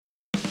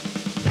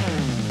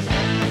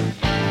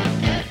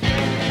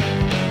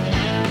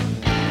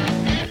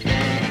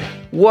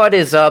What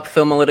is up,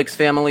 Filmalytics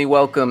family?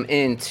 Welcome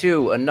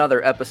into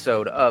another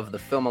episode of the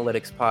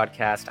Filmalytics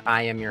podcast.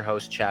 I am your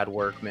host, Chad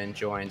Workman,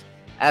 joined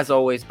as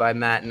always by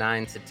Matt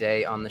Nine.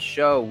 Today on the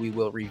show, we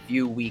will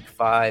review Week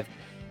 5,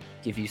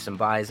 give you some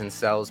buys and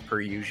sells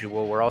per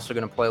usual. We're also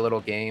going to play a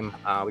little game.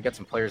 We got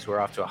some players who are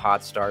off to a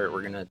hot start.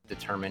 We're going to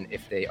determine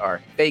if they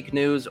are fake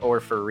news or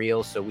for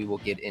real, so we will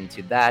get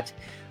into that.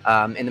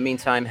 In the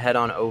meantime, head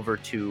on over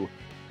to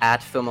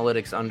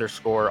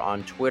 @Filmalytics_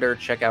 on Twitter.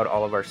 Check out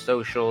all of our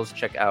socials.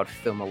 Check out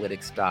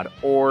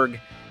filmalytics.org.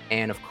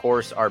 And of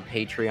course, our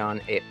Patreon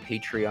at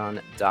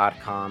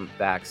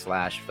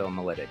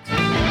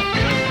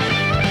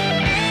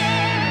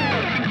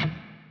patreon.com/filmalytics.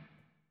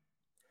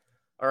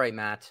 All right,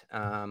 Matt.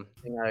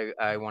 Thing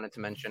I wanted to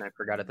mention, I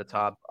forgot at the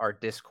top, our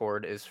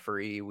Discord is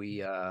free.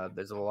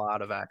 There's a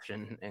lot of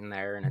action in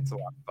there, and it's a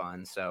lot of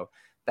fun. So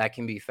that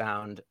can be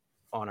found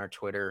on our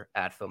Twitter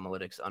at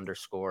 @Filmalytics_.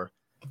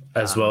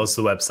 As well as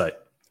the website.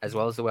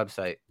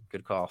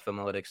 Good call,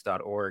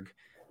 filmalytics.org.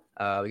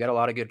 We got a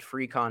lot of good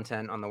free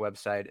content on the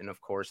website. And of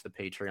course, the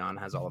Patreon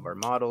has all of our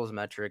models,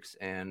 metrics,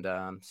 and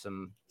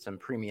some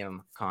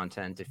premium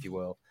content, if you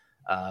will,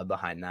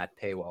 behind that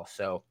paywall.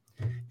 So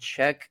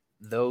check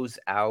those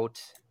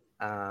out.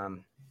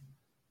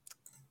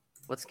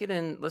 Let's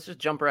just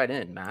jump right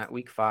in, Matt.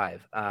 Week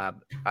 5. I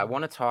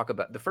want to talk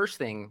about, the first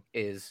thing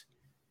is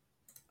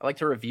I like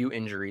to review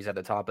injuries at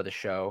the top of the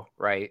show,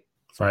 right?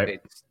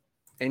 It's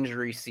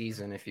injury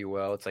season, if you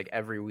will. It's like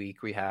every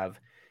week we have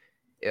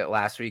it.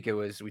 Last week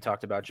we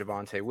talked about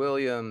Javonte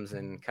Williams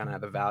and kind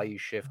of the value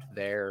shift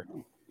there.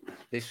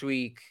 This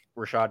week,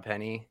 Rashad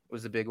Penny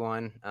was a big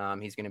one.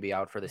 He's going to be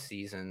out for the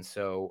season.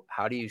 So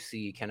how do you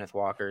see Kenneth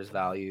Walker's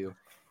value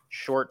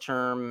short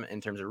term in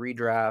terms of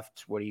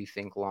redraft? What do you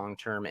think long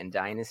term in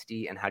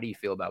dynasty? And how do you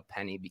feel about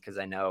Penny? Because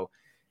I know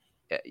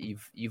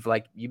you've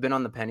been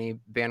on the Penny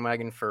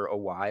bandwagon for a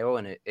while,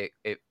 and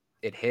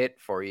it hit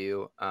for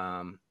you.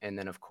 And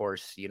then, of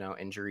course,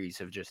 injuries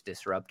have just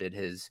disrupted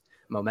his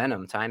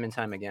momentum time and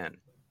time again.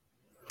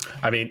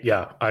 I mean,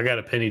 yeah, I got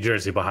a Penny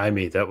jersey behind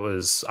me.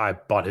 I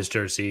bought his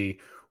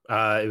jersey.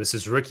 It was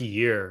his rookie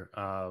year.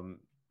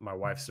 My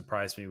wife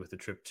surprised me with a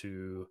trip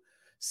to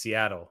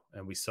Seattle,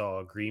 and we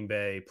saw Green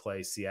Bay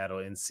play Seattle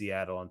in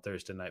Seattle on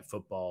Thursday Night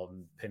Football.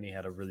 And Penny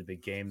had a really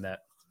big game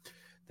that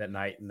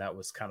night, and that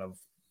was kind of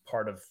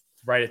part of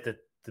right at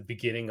the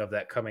beginning of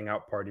that coming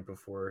out party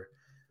before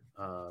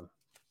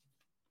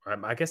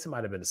I guess it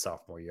might have been a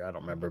sophomore year. I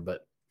don't remember,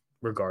 but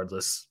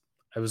regardless,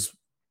 I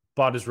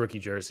bought his rookie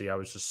jersey. I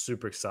was just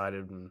super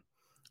excited, and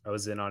I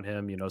was in on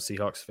him,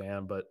 Seahawks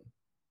fan, but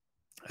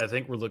I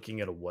think we're looking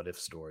at a what if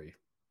story.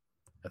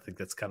 I think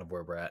that's kind of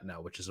where we're at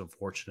now, which is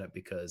unfortunate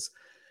because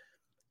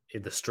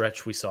in the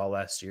stretch we saw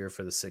last year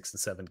for the 6 and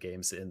 7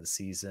 games in the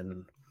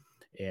season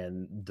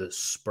and the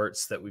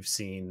spurts that we've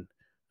seen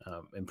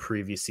in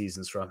previous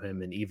seasons from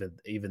him, and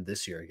even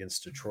this year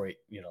against Detroit,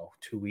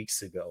 2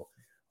 weeks ago,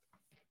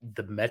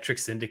 the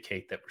metrics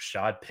indicate that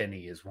Rashad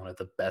Penny is one of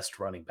the best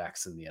running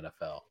backs in the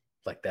NFL.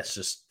 Like that's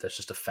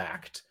just a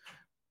fact.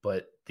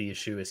 But the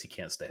issue is he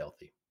can't stay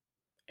healthy,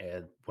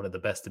 and one of the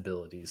best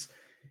abilities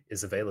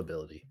is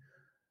availability.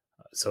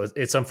 So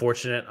it's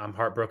unfortunate. I'm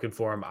heartbroken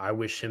for him. I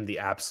wish him the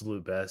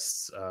absolute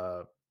best.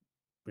 I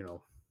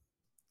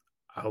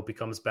hope he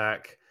comes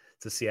back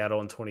to Seattle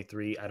in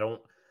 23.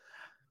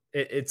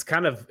 It's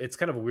kind of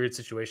a weird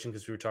situation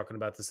because we were talking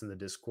about this in the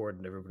Discord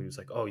and everybody was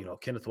like, oh,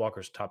 Kenneth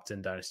Walker's top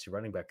 10 dynasty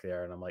running back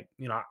there. And I'm like,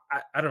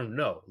 I don't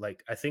know.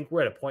 Like, I think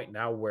we're at a point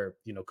now where,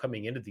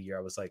 coming into the year,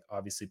 I was like,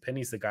 obviously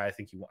Penny's the guy I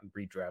think you want in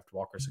redraft.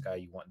 Walker's the guy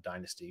you want in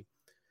dynasty.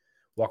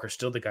 Walker's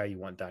still the guy you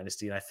want in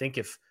dynasty. And I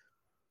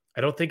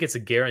don't think it's a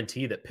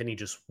guarantee that Penny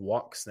just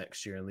walks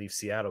next year and leaves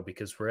Seattle,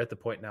 because we're at the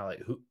point now,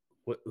 like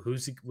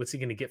what's he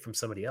going to get from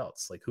somebody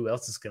else? Like, who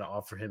else is going to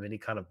offer him any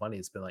kind of money?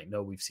 It's been like,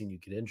 no, we've seen you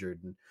get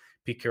injured. And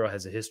Pete Carroll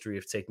has a history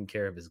of taking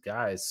care of his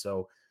guys.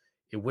 So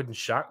it wouldn't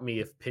shock me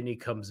if Penny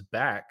comes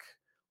back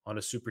on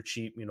a super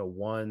cheap,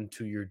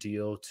 1-2 year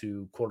deal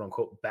to quote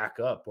unquote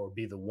back up or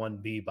be the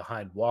 1B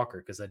behind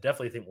Walker. Cause I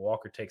definitely think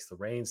Walker takes the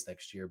reins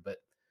next year, but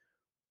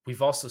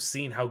we've also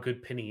seen how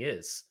good Penny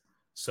is.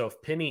 So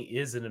if Penny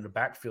is in a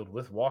backfield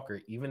with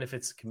Walker, even if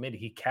it's a committee,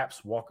 he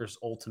caps Walker's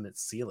ultimate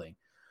ceiling.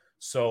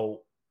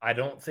 So I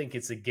don't think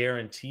it's a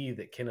guarantee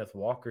that Kenneth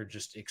Walker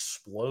just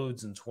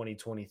explodes in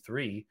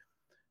 2023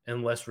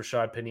 unless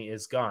Rashad Penny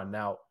is gone.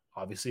 Now,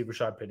 obviously,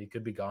 Rashad Penny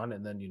could be gone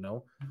and then,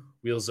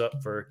 wheels up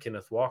for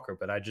Kenneth Walker.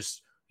 But I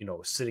just,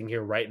 sitting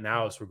here right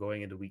now as we're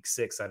going into week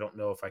 6, I don't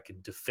know if I can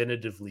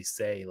definitively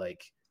say,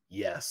 like,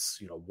 yes,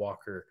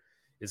 Walker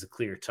is a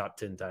clear top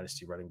 10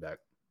 dynasty running back.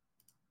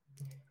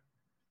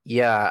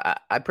 Yeah,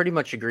 I pretty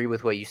much agree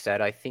with what you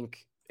said. I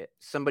think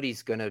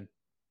somebody's going to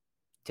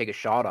take a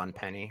shot on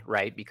Penny,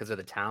 right? Because of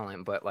the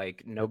talent, but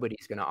like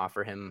nobody's going to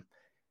offer him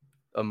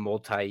a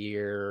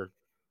multi-year,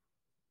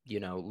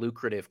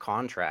 lucrative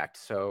contract.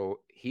 So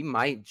he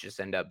might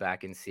just end up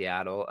back in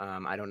Seattle.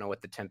 I don't know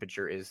what the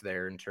temperature is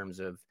there in terms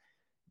of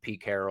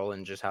Pete Carroll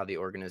and just how the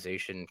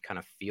organization kind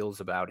of feels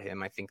about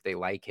him. I think they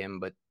like him,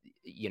 but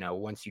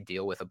once you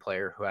deal with a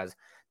player who has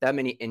that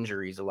many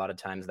injuries, a lot of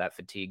times that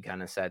fatigue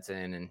kind of sets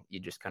in and you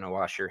just kind of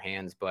wash your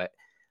hands. But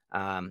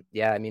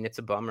yeah, I mean, it's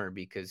a bummer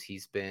because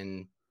he's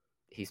been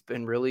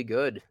really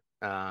good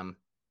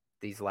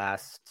these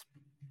last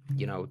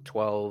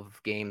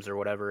 12 games or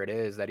whatever it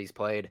is that he's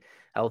played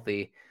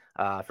healthy.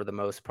 For the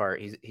most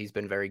part, he's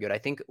been very good. I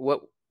think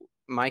what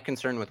my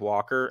concern with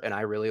Walker, and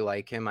I really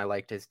like him, I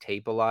liked his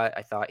tape a lot.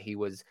 I thought he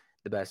was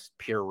the best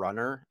pure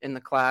runner in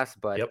the class,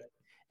 but Yep.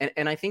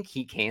 and I think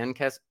he can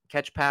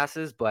catch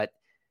passes, but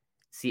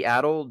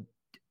Seattle,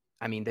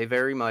 I mean, they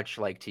very much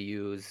like to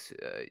use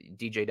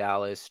DJ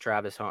Dallas,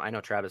 Travis. I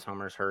know Travis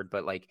Homer's hurt,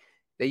 but like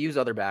they use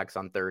other backs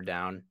on third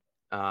down.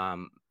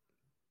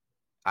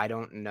 I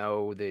don't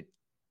know that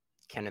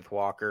Kenneth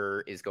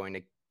Walker is going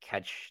to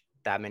catch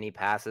that many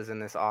passes in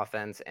this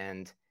offense,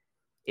 and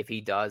if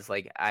he does,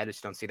 like I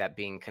just don't see that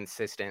being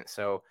consistent.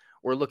 So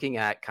we're looking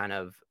at kind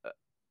of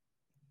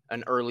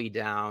an early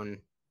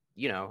down,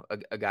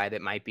 a guy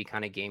that might be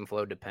kind of game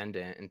flow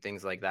dependent and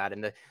things like that.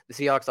 And the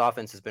Seahawks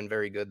offense has been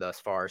very good thus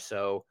far.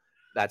 So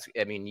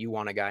I mean, you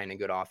want a guy in a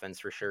good offense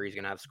for sure. He's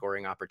going to have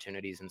scoring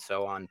opportunities and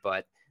so on.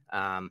 But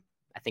I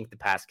think the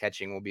pass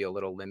catching will be a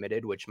little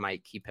limited, which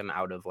might keep him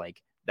out of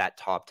like that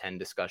top 10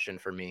 discussion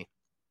for me.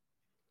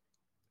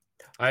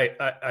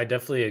 I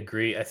definitely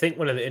agree. I think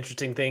one of the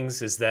interesting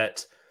things is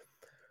that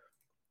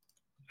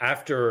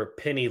after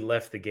Penny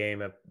left the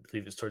game, I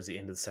believe it was towards the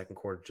end of the second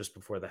quarter, just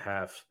before the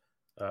half,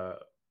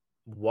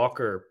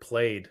 Walker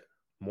played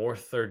more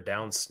third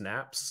down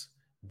snaps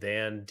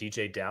than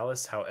DJ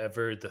Dallas.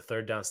 However, the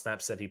third down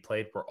snaps that he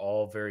played were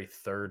all very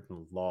third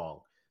and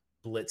long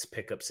blitz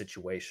pickup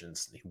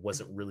situations. He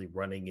wasn't really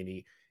running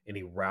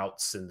any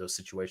routes in those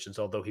situations,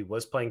 although he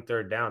was playing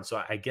third down.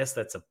 So I guess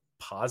that's a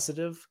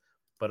positive,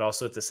 but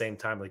also at the same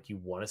time, like you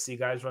want to see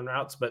guys run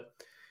routes. But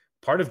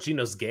part of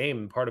Geno's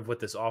game, part of what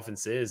this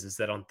offense is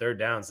that on third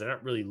downs, they're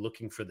not really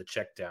looking for the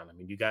check down. I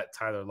mean, you got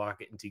Tyler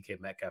Lockett and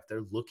TK Metcalf.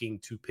 They're looking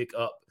to pick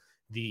up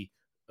the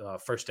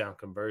first down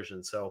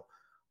conversion. So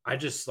I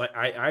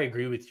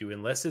agree with you.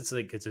 Unless it's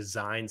like a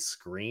design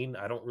screen,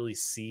 I don't really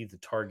see the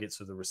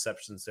targets or the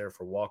receptions there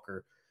for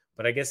Walker.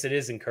 But I guess it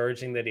is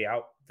encouraging that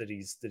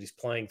he's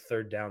playing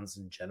third downs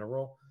in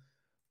general.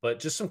 But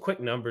just some quick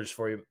numbers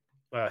for you.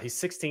 He's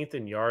 16th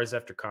in yards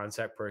after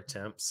contact per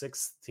attempt,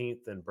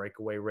 16th in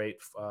breakaway rate,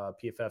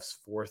 PFF's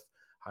fourth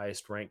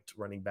highest ranked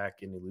running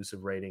back in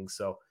elusive rating.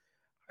 So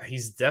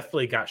he's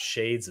definitely got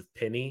shades of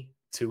Penny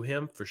to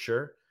him for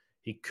sure.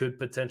 He could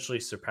potentially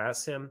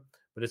surpass him,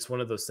 but it's one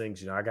of those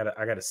things, I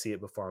gotta see it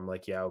before I'm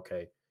like, yeah,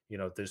 okay.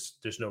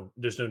 There's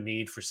no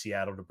need for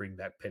Seattle to bring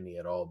back Penny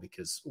at all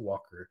because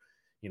Walker,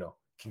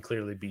 can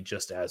clearly be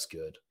just as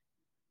good.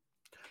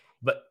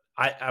 But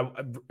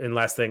and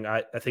last thing,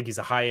 I think he's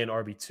a high end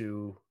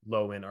RB2,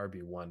 low end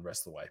RB1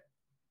 rest of the way.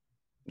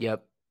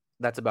 Yep.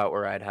 That's about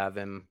where I'd have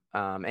him.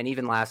 And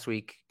even last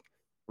week,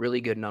 really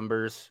good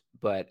numbers,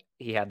 but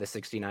he had the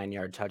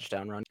 69-yard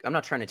touchdown run. I'm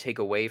not trying to take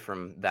away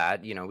from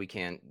that. We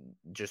can't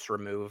just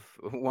remove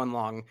one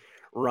long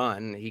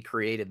run. He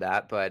created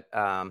that, but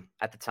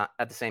at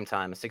the same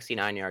time, a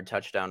 69-yard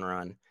touchdown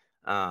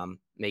run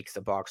makes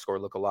the box score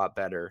look a lot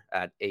better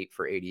at 8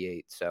 for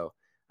 88. So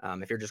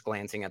if you're just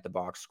glancing at the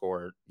box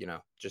score,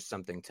 just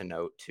something to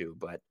note too.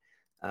 But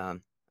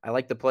I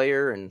like the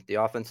player and the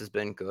offense has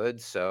been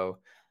good. So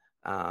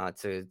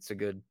it's a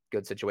good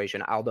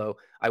situation. Although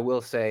I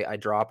will say I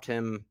dropped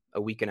him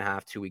a week and a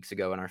half, 2 weeks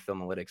ago in our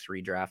Filmalytics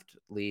redraft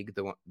league,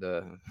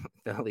 the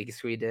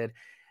leagues we did.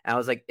 And I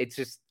was like, it's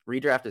just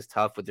redraft is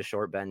tough with the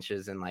short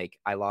benches. And like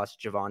I lost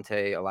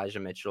Javonte,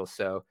 Elijah Mitchell.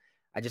 So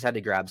I just had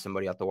to grab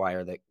somebody out the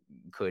wire that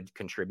could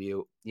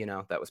contribute,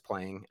 that was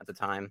playing at the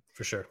time.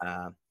 For sure.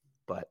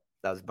 But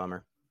that was a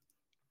bummer.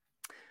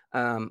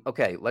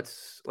 Okay,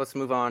 let's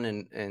move on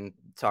and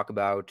talk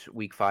about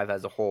week 5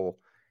 as a whole.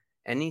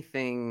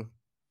 Anything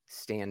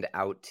stand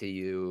out to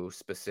you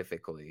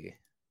specifically?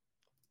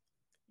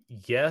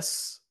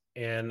 Yes,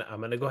 and I'm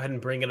going to go ahead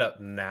and bring it up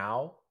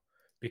now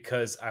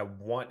because I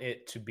want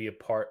it to be a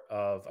part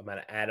of, I'm going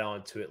to add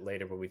on to it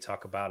later when we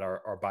talk about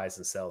our buys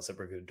and sells, that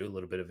we're going to do a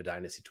little bit of a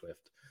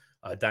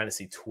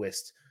dynasty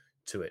twist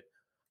to it.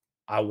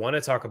 I want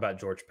to talk about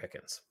George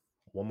Pickens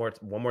one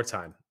more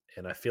time.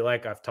 And I feel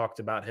like I've talked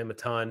about him a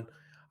ton.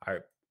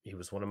 He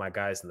was one of my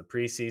guys in the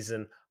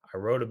preseason. I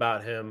wrote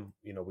about him.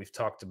 We've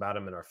talked about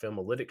him in our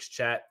Filmalytics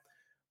chat.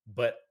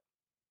 But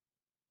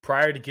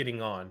prior to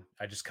getting on,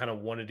 I just kind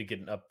of wanted to get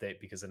an update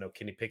because I know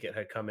Kenny Pickett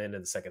had come in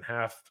the second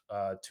half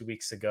 2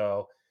 weeks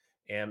ago.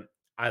 And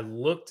I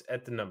looked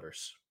at the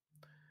numbers.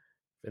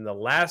 In the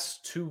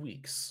last 2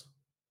 weeks,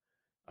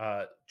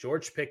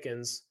 George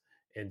Pickens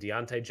and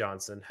Deontay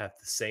Johnson have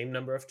the same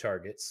number of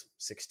targets,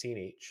 16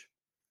 each.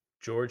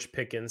 George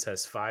Pickens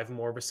has 5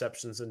 more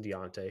receptions than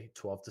Deontay,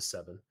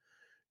 12-7.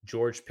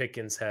 George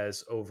Pickens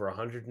has over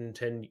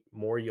 110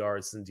 more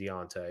yards than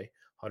Deontay,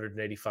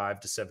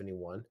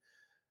 185-71.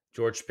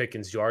 George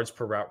Pickens' yards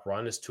per route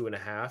run is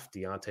 2.5.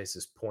 Deontay's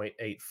is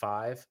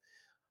 0.85.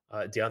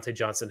 Deontay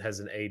Johnson has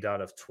an A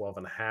dot of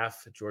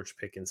 12.5. George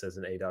Pickens has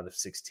an A dot of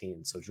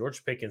 16. So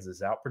George Pickens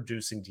is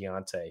outproducing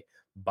Deontay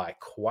by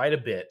quite a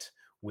bit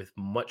with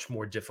much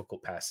more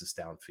difficult passes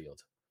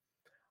downfield.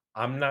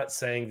 I'm not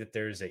saying that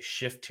there's a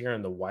shift here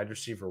in the wide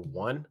receiver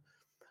one,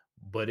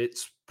 but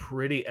it's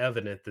pretty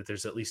evident that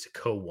there's at least a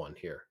co-one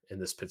here in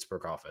this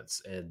Pittsburgh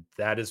offense. And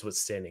that is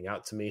what's standing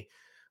out to me.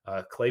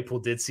 Claypool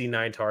did see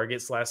 9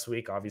 targets last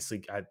week.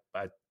 Obviously,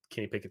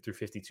 Kenny Pickett threw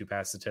 52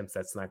 pass attempts.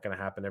 That's not going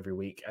to happen every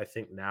week. I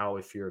think now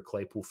if you're a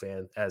Claypool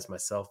fan, as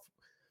myself,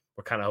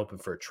 we're kind of hoping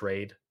for a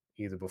trade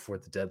either before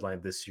the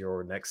deadline this year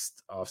or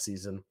next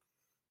offseason.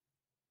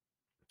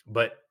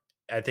 But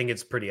I think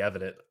it's pretty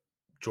evident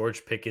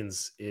George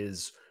Pickens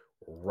is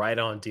right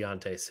on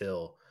Deontay's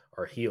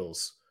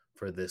heels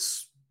for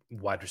this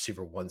wide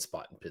receiver one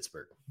spot in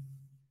Pittsburgh.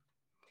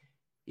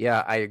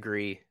 Yeah, I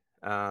agree.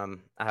 I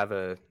have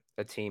a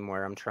team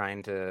where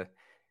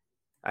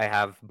I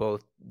have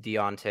both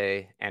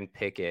Deontay and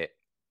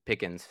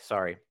Pickens,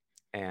 sorry.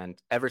 And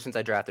ever since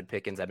I drafted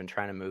Pickens, I've been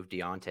trying to move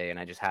Deontay, and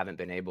I just haven't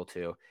been able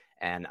to.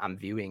 And I'm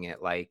viewing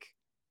it like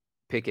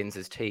Pickens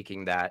is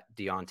taking that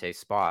Deontay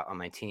spot on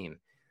my team.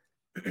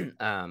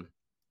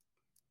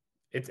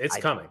 It's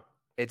coming.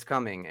 It's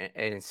coming,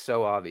 and it's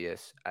so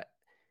obvious.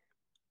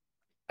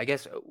 I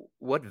guess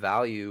what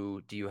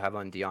value do you have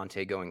on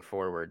Deontay going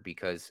forward?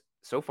 Because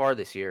so far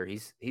this year,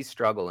 he's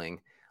struggling.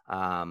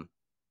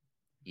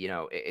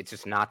 It's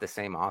just not the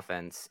same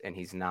offense, and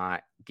he's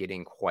not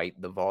getting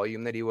quite the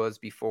volume that he was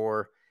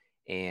before,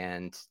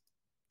 and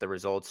the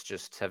results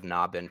just have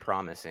not been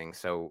promising.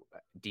 So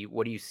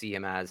what do you see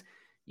him as,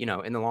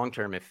 in the long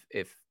term,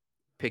 if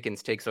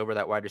Pickens takes over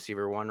that wide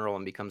receiver one role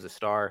and becomes a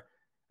star?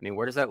 I mean,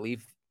 where does that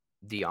leave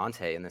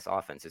Deontay in this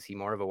offense? Is he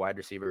more of a wide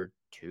receiver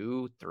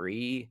 2,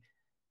 3?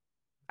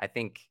 I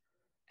think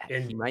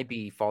he might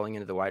be falling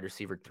into the wide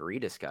receiver 3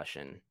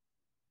 discussion.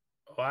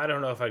 Well, I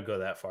don't know if I'd go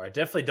that far. I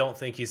definitely don't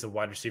think he's a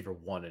wide receiver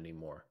 1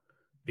 anymore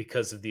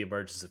because of the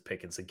emergence of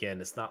Pickens.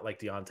 Again, it's not like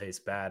Deontay's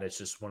bad. It's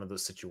just one of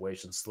those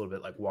situations, a little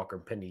bit like Walker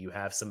and Penny. You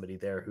have somebody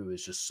there who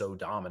is just so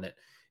dominant.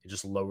 It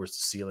just lowers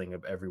the ceiling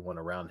of everyone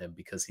around him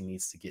because he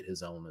needs to get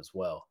his own as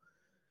well.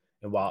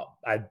 And while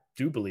I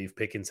do believe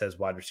Pickens has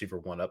wide receiver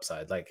 1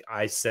 upside, like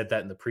I said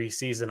that in the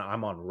preseason,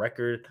 I'm on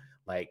record.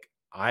 Like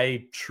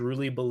I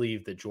truly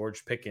believe that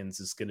George Pickens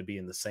is going to be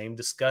in the same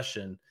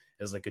discussion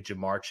as like a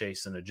Jamar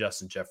Chase and a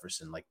Justin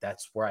Jefferson. Like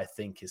that's where I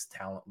think his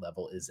talent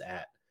level is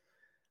at.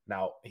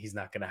 Now, he's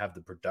not going to have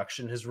the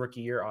production his rookie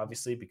year,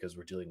 obviously, because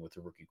we're dealing with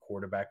a rookie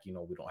quarterback. We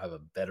don't have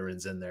a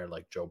veterans in there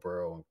like Joe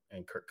Burrow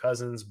and Kirk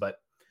Cousins, but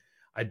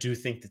I do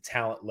think the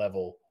talent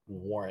level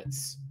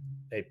warrants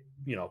a,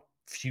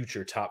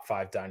 future top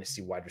 5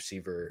 dynasty wide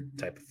receiver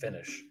type of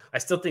finish. I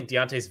still think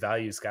Deontay's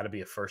value has got to be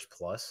a first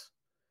plus.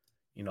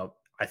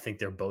 I think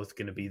they're both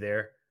going to be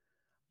there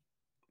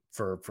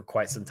for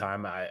quite some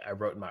time. I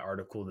wrote in my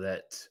article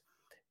that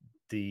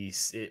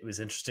it was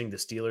interesting. The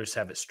Steelers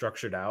have it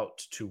structured out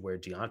to where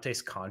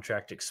Deontay's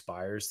contract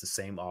expires the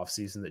same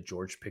offseason that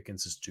George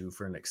Pickens is due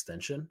for an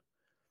extension,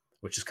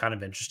 which is kind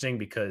of interesting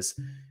because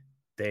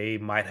they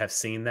might have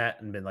seen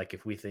that and been like,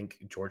 if we think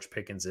George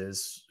Pickens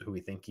is who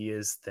we think he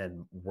is,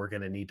 then we're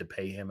going to need to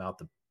pay him out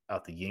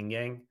the yin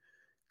yang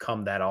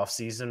come that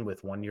offseason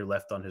with 1 year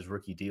left on his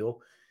rookie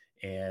deal.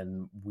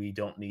 And we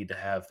don't need to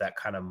have that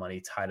kind of money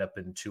tied up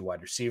in 2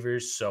 wide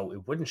receivers. So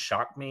it wouldn't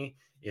shock me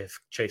if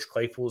Chase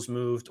Claypool's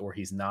moved or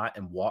he's not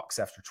and walks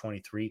after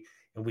 23.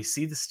 And we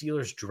see the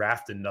Steelers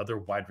draft another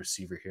wide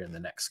receiver here in the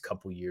next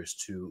couple years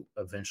to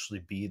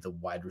eventually be the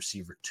wide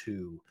receiver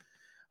 2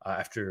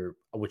 after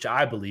which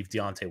I believe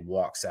Deontay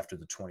walks after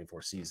the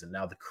 24 season.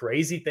 Now, the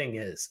crazy thing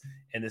is,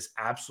 and this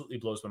absolutely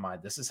blows my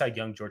mind, this is how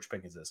young George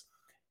Pickens is.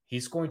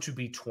 He's going to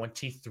be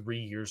 23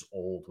 years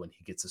old when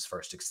he gets his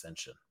first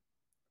extension.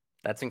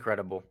 That's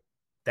incredible.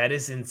 That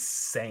is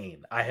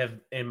insane.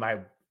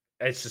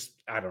 It's just,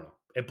 I don't know.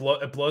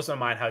 It blows my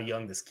mind how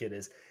young this kid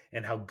is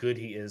and how good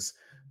he is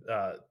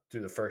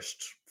through the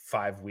first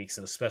 5 weeks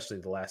and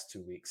especially the last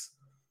 2 weeks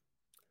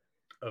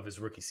of his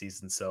rookie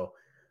season. So,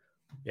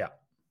 yeah.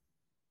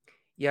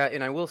 Yeah,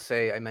 and I will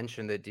say I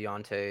mentioned that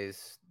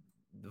Deontay's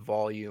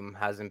volume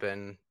hasn't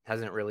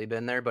really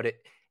been there, but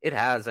it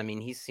has. I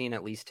mean, he's seen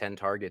at least 10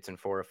 targets in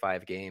 4 or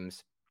 5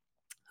 games.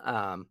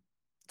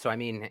 So I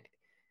mean,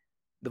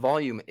 the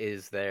volume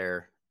is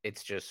there.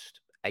 It's just,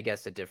 I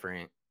guess, a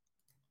different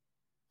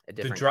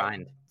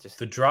kind.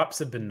 The drops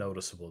have been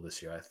noticeable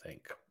this year, I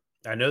think.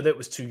 I know that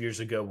was 2 years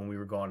ago when we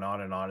were going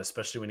on and on,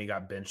 especially when he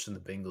got benched in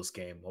the Bengals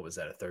game. What was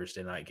that, a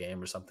Thursday night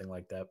game or something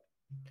like that?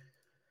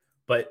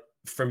 But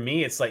for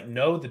me, it's like,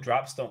 no, the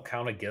drops don't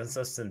count against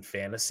us in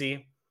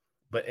fantasy,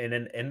 but in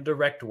an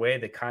indirect way,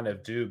 they kind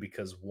of do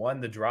because, one,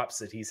 the drops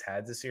that he's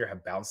had this year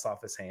have bounced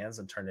off his hands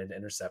and turned into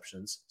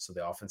interceptions, so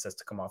the offense has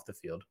to come off the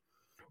field,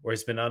 or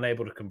he's been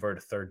unable to convert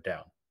a third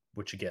down,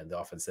 which, again, the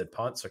offense then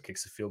punts or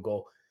kicks a field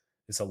goal.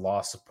 It's a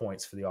loss of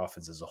points for the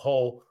offense as a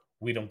whole.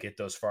 We don't get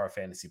those for our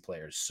fantasy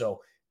players.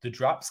 So the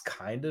drops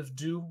kind of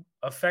do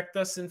affect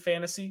us in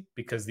fantasy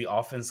because the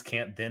offense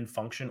can't then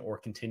function or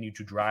continue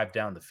to drive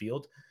down the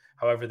field.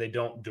 However, they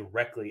don't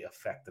directly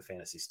affect the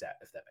fantasy stat,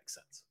 if that makes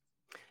sense.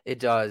 It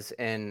does.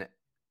 And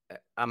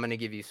I'm going to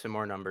give you some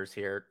more numbers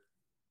here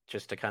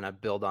just to kind of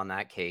build on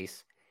that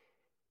case.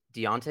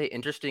 Deontay,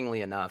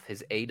 interestingly enough,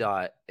 his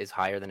ADOT is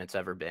higher than it's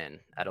ever been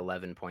at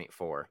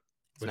 11.4.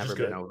 It's never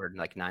been over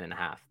like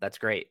 9.5. That's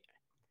great.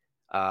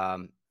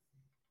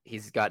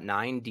 He's got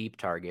 9 deep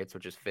targets,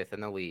 which is 5th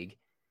in the league.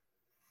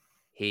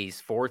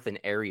 He's 4th in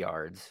air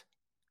yards,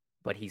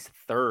 but he's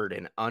 3rd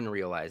in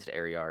unrealized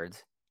air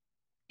yards.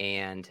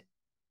 And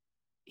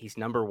he's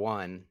number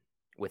 1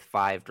 with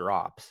 5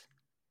 drops.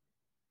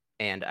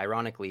 And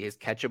ironically, his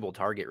catchable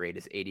target rate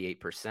is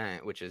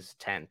 88%, which is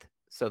 10th.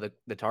 So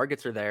the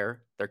targets are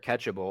there, they're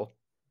catchable,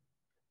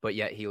 but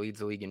yet he leads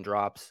the league in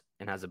drops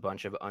and has a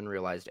bunch of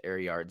unrealized air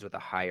yards with a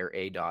higher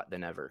ADOT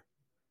than ever.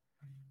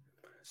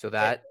 So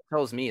that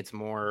tells me it's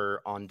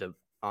more on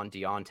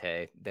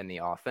Deontay than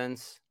the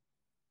offense.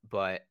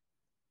 But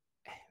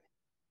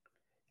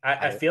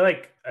I feel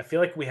like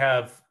we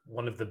have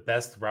one of the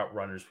best route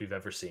runners we've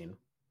ever seen.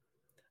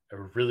 A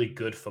really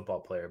good football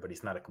player, but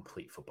he's not a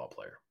complete football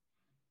player.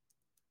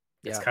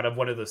 It's kind of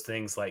one of those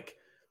things like,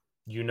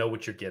 you know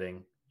what you're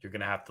getting. You're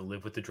going to have to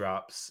live with the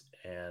drops.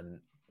 And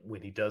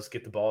when he does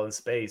get the ball in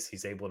space,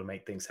 he's able to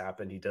make things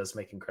happen. He does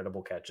make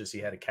incredible catches. He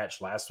had a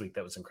catch last week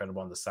that was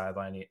incredible on the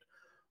sideline. He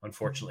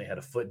unfortunately had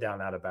a foot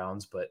down out of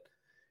bounds, but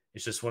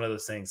it's just one of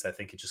those things. I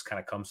think it just kind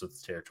of comes with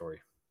the territory.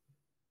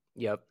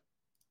 Yep,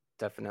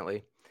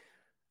 definitely.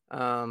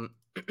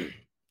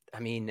 I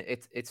mean,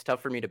 it's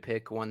tough for me to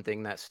pick one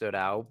thing that stood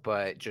out,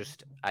 but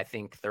just I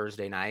think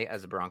Thursday night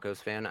as a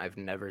Broncos fan, I've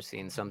never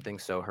seen something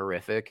so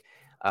horrific.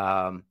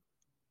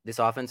 This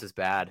offense is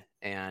bad,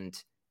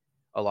 and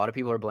a lot of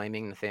people are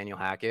blaming Nathaniel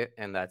Hackett,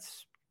 and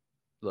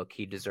look,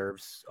 he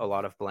deserves a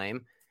lot of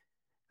blame.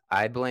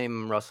 I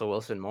blame Russell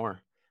Wilson more.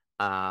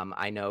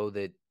 I know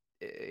that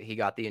he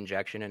got the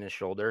injection in his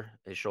shoulder.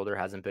 His shoulder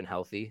hasn't been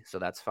healthy, so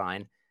that's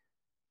fine.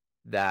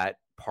 That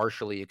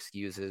partially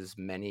excuses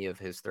many of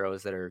his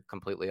throws that are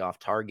completely off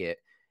target.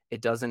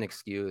 It doesn't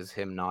excuse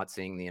him not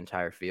seeing the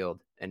entire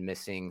field and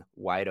missing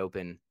wide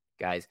open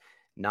guys.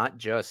 Not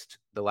just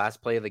the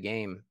last play of the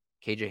game,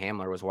 KJ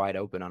Hamler was wide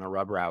open on a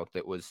rub route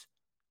that was,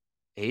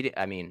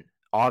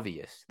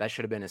 obvious. That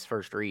should have been his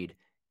first read,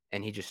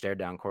 and he just stared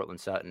down Cortland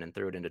Sutton and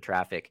threw it into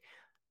traffic.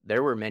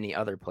 There were many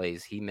other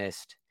plays he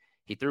missed.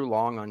 He threw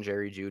long on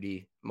Jerry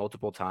Jeudy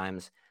multiple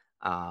times.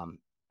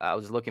 I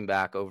was looking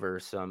back over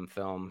some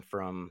film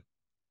from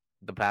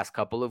the past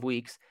couple of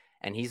weeks,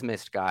 and he's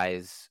missed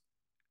guys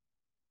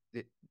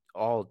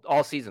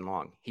all season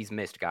long. He's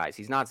missed guys.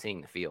 He's not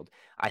seeing the field.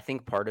 I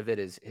think part of it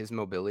is his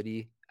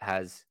mobility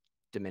has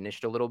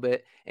diminished a little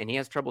bit, and he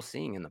has trouble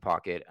seeing in the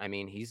pocket. I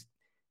mean, he's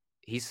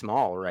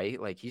small,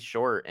 right? Like, he's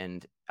short,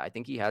 and I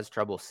think he has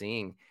trouble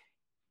seeing.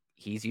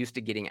 He's used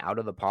to getting out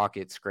of the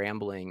pocket,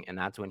 scrambling, and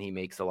that's when he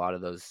makes a lot of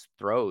those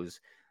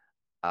throws.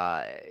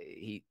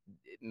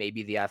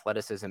 Maybe the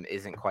athleticism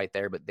isn't quite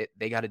there, but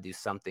they got to do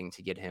something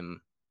to get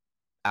him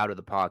out of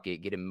the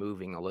pocket, get him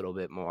moving a little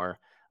bit more,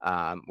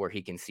 where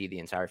he can see the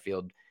entire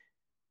field.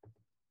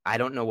 I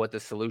don't know what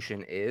the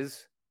solution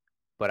is,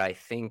 but I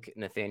think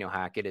Nathaniel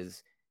Hackett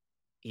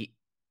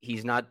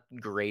he's not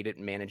great at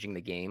managing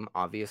the game,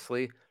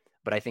 obviously,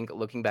 but I think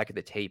looking back at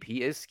the tape,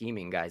 he is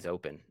scheming guys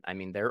open. I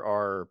mean, there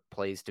are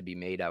plays to be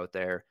made out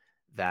there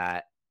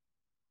that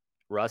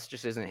Russ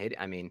just isn't hitting.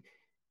 I mean,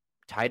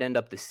 tight end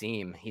up the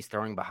seam, he's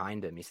throwing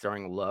behind him. He's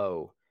throwing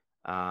low.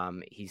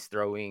 He's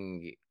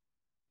throwing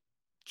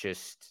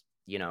just,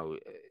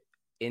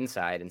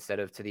 inside instead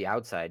of to the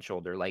outside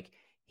shoulder. Like,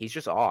 he's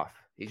just off.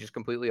 He's just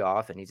completely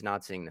off, and he's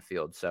not seeing the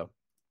field. So,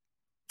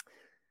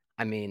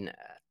 I mean,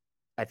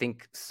 I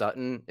think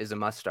Sutton is a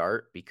must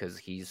start because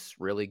he's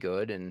really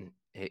good, and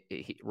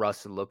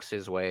Russ looks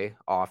his way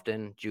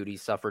often. Jeudy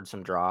suffered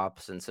some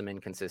drops and some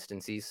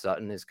inconsistencies.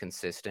 Sutton is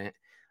consistent.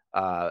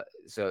 But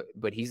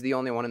he's the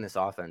only one in this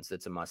offense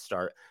that's a must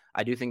start.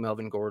 I do think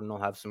Melvin Gordon will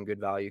have some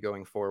good value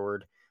going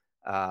forward.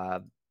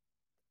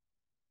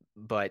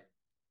 But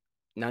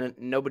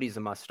nobody's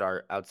a must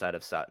start outside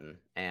of Sutton,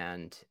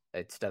 and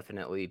it's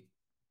definitely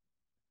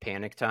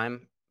panic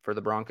time for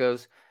the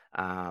Broncos.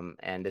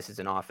 And this is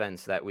an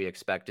offense that we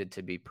expected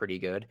to be pretty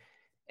good.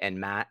 And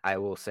Matt, I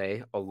will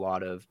say a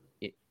lot of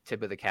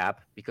tip of the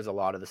cap, because a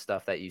lot of the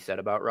stuff that you said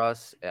about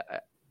Russ,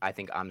 I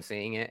think I'm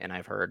seeing it, and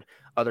I've heard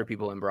other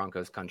people in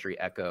Broncos country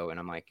echo, and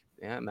I'm like,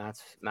 yeah,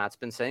 Matt's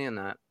been saying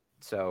that.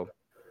 So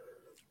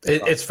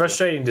it's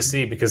frustrating to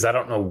see, because I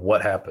don't know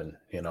what happened.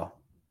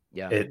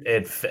 Yeah,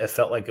 it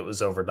felt like it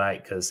was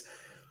overnight, because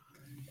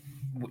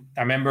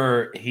I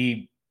remember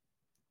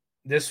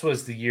this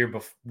was the year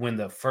when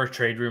the first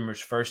trade rumors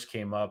first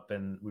came up,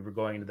 and we were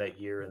going into that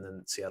year, and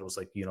then Seattle was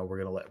like, we're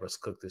going to let Russ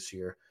cook this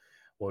year.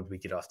 What did we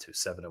get off to?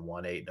 7-1,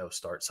 8-0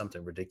 start,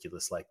 something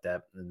ridiculous like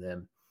that. And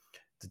then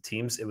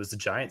it was the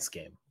Giants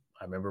game.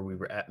 I remember we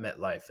were at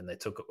MetLife, and they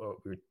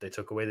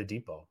took away the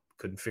deep ball.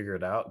 Couldn't figure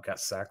it out. Got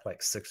sacked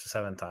like 6 or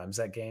 7 times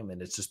that game,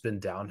 and it's just been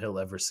downhill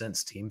ever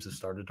since. Teams have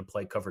started to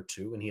play cover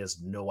 2, and he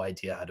has no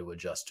idea how to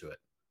adjust to it.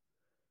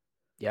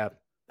 Yeah,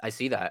 I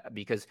see that,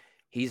 because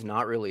he's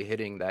not really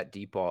hitting that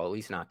deep ball, at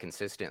least not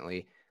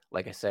consistently.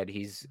 Like I said,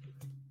 he's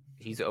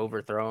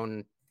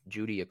overthrown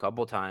Judy a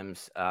couple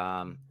times,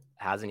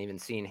 hasn't even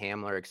seen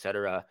Hamler,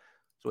 etc.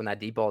 So when that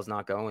deep ball is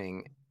not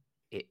going,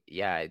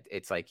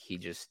 it's like he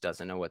just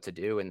doesn't know what to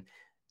do. And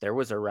there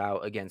was a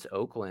route against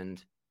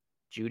Oakland.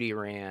 Judy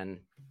ran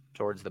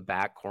towards the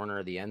back corner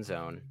of the end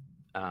zone,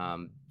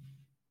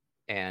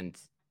 and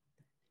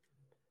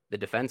the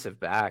defensive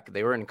back,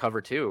 they were in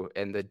cover 2,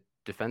 and the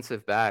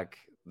defensive back,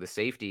 the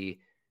safety,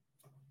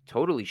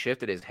 totally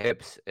shifted his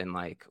hips and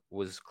like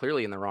was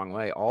clearly in the wrong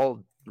way.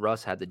 All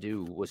Russ had to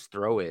do was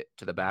throw it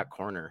to the back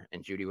corner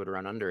and Judy would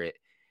run under it.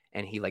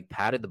 And he like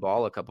patted the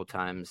ball a couple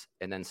times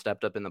and then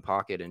stepped up in the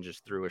pocket and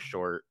just threw a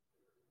short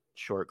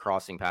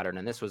crossing pattern.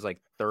 And this was like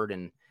 3rd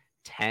and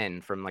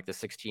 10 from like the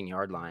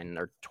 16-yard line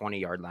or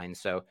 20-yard line.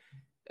 So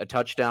a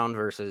touchdown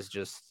versus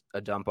just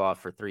a dump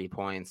off for 3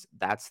 points.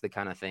 That's the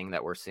kind of thing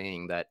that we're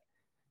seeing, that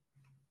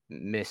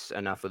miss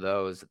enough of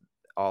those,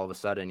 all of a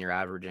sudden you're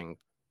averaging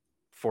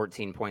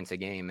 14 points a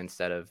game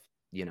instead of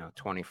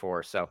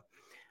 24. So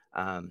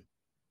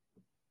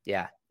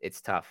yeah,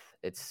 it's tough.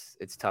 It's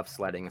tough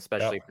sledding,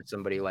 especially for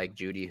somebody like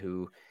Judy,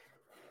 who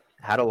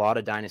had a lot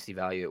of dynasty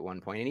value at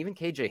one point. And even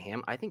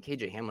I think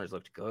KJ Hamler's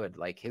looked good.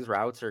 Like his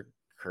routes are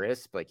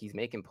crisp, like he's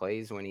making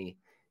plays when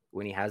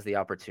he has the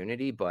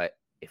opportunity. But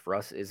if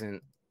Russ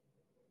isn't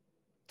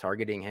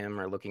targeting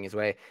him or looking his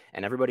way,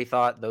 and everybody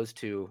thought those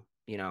two,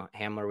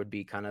 Hamler would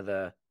be kind of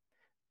the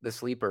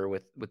sleeper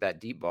with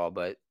that deep ball,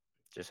 but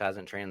just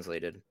hasn't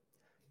translated.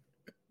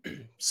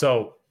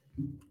 So,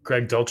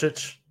 Greg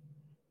Dulcich,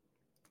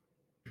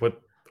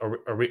 what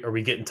are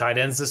we getting tight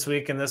ends this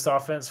week in this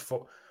offense?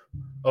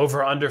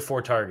 Over under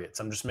 4 targets.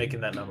 I'm just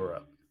making that number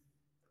up.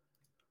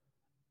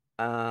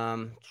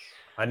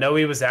 I know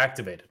he was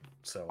activated,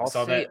 so I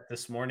saw that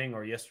this morning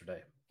or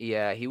yesterday.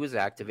 Yeah, he was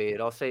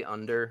activated. I'll say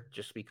under,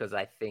 just because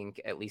I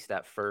think at least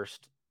at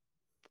first,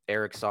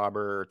 Eric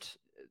Saubert,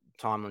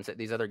 Tomlinson,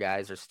 these other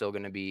guys are still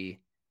going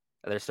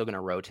to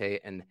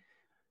rotate, and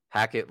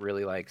Hackett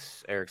really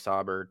likes Eric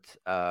Saubert.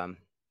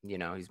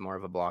 He's more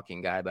of a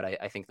blocking guy, but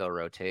I think they'll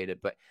rotate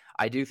it. But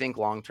I do think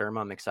long term,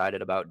 I'm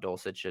excited about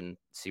Dulcich and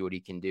see what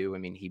he can do. I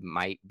mean, he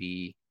might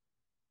be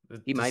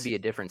a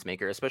difference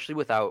maker, especially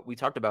we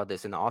talked about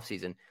this in the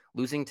offseason,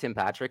 losing Tim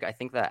Patrick. I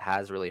think that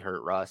has really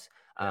hurt Russ.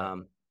 Yeah.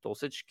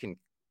 Dulcich can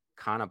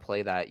kind of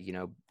play that,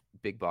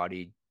 big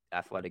body,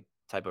 athletic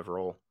type of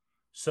role.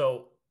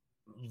 So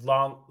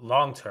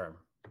long term,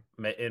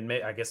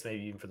 I guess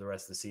maybe even for the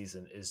rest of the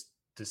season,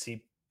 does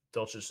he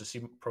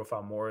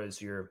profile more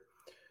as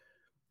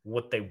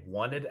what they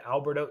wanted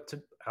Alberto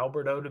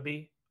to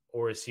be,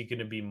 or is he going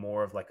to be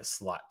more of like a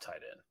slot tight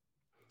end?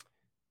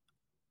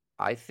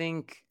 I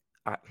think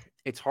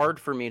it's hard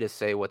for me to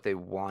say what they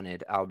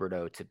wanted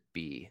Alberto to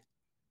be.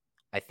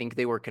 I think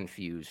they were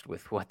confused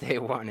with what they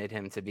wanted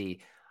him to be.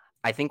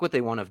 I think what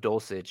they want of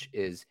Dulcich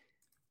is,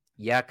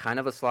 kind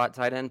of a slot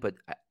tight end, but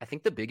I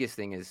think the biggest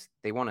thing is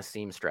they want a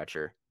seam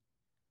stretcher.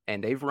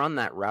 And they've run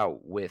that route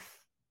with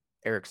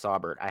Eric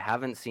Saubert. I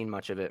haven't seen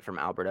much of it from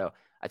Alberto.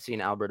 I've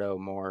seen Alberto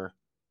more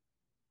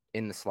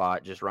in the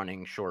slot, just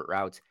running short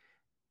routes,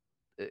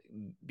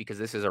 because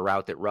this is a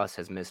route that Russ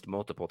has missed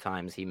multiple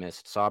times. He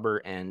missed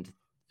Saubert and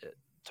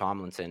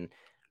Tomlinson.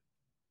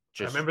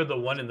 I remember the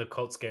one in the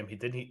Colts game.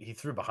 He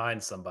threw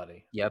behind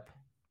somebody. Yep.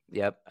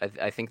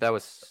 I think that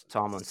was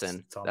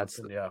Tomlinson. That's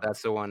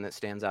the one that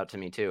stands out to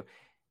me too.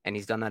 And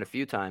he's done that a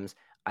few times.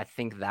 I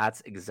think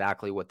that's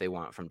exactly what they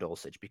want from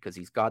Dulcich, because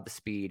he's got the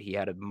speed. He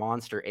had a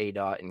monster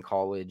ADOT in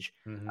college.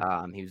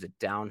 Mm-hmm. He was a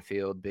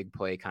downfield, big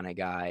play kind of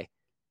guy.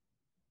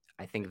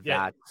 I think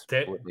that's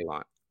what they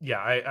want.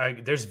 Yeah,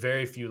 there's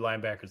very few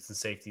linebackers and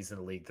safeties in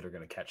the league that are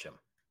going to catch him.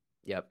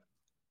 Yep.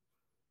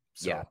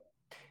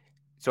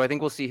 So I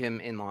think we'll see him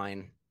in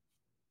line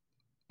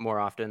more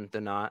often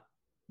than not,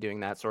 doing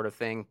that sort of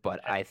thing.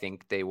 But I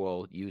think they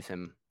will use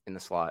him in the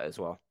slot as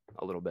well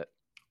a little bit.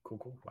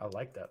 Cool. I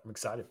like that. I'm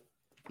excited.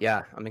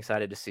 Yeah, I'm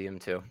excited to see him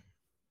too.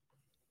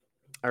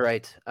 All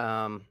right.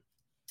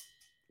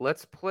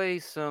 Let's play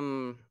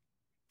some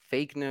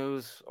fake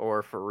news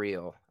or for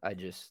real. I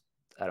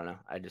don't know.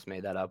 I just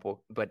made that up.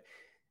 But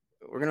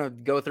we're going to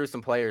go through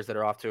some players that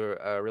are off to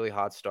a really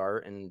hot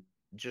start, and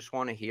just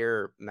want to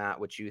hear, Matt,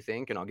 what you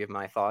think, and I'll give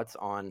my thoughts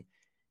on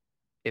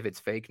if it's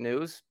fake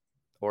news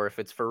or if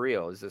it's for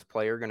real. Is this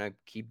player going to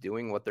keep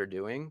doing what they're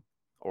doing,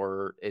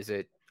 or is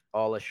it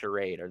all a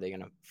charade? Are they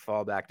going to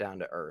fall back down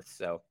to earth?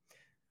 So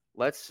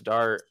let's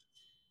start.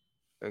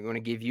 I'm going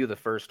to give you the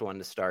first one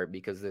to start,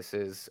 because this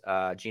is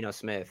Geno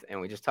Smith, and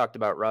we just talked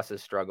about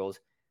Russ's struggles.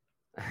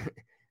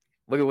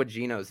 Look at what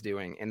Geno's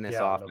doing in this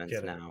offense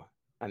now.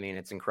 I mean,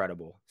 it's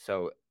incredible.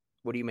 So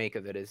what do you make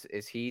of it? Is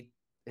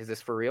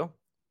this for real?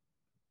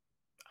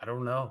 I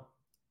don't know.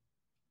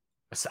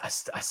 I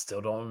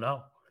still don't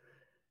know.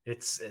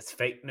 It's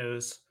fake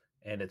news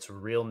and it's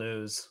real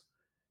news,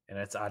 and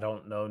it's I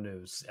don't know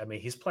news. I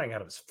mean, he's playing out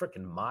of his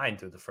freaking mind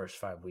through the first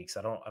 5 weeks.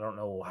 I don't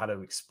know how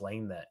to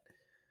explain that.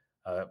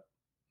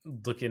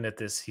 looking at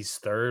this, he's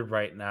third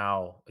right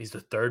now. He's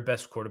the third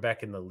best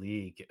quarterback in the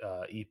league,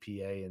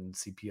 EPA and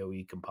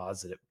CPOE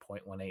composite at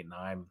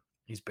 0.189.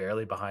 He's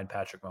barely behind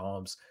Patrick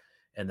Mahomes.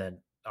 And then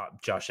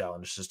Josh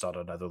Allen is just on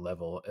another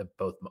level. At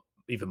both,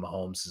 even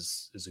Mahomes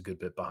is a good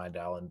bit behind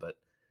Allen, but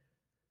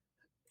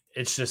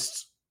it's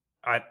just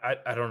I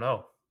don't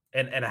know.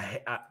 And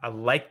I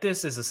like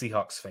this as a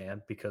Seahawks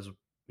fan because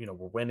we're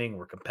winning,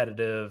 we're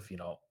competitive,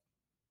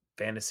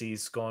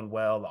 fantasy's going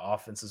well, the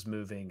offense is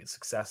moving, it's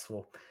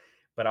successful.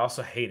 But I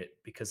also hate it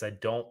because I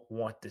don't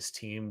want this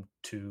team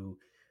to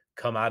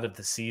come out of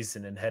the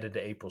season and head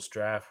into April's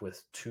draft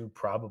with two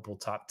probable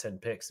top 10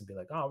 picks and be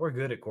like, oh, we're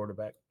good at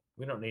quarterback.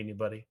 We don't need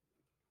anybody.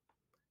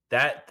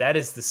 That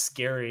is the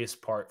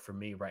scariest part for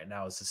me right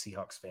now as a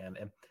Seahawks fan.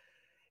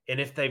 And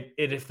if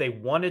they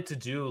wanted to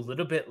do a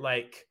little bit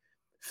like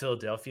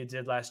Philadelphia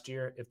did last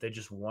year, if they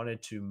just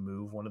wanted to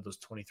move one of those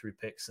 23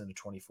 picks into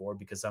 24,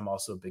 because I'm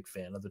also a big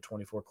fan of the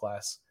 24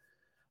 class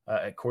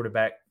at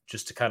quarterback,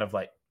 just to kind of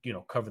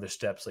cover their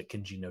steps. Like,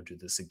 can Geno do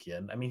this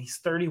again? I mean, he's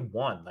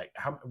 31. Like,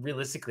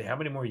 realistically, how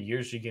many more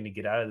years are you going to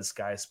get out of this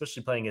guy,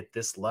 especially playing at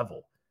this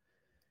level?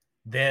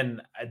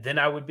 Then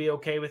I would be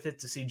okay with it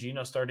to see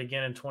Geno start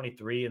again in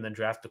 23 and then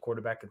draft the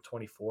quarterback in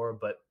 24.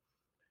 But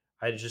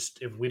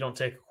if we don't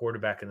take a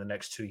quarterback in the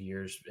next 2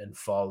 years and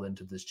fall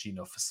into this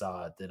Geno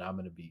facade, then I'm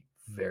going to be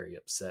very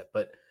upset.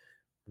 But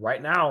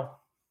right now,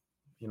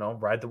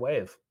 ride the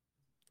wave.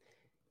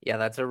 Yeah,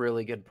 that's a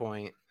really good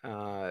point.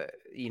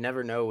 You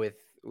never know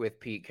with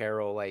Pete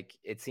Carroll. Like,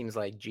 it seems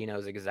like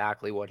Geno's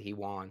exactly what he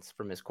wants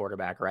from his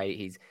quarterback,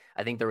 right?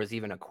 I think there was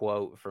even a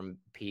quote from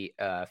Pete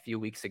a few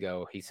weeks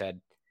ago. He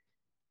said,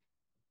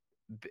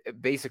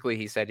 basically,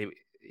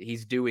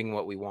 he's doing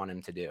what we want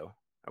him to do,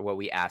 or what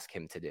we ask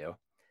him to do.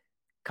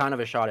 Kind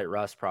of a shot at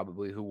Russ,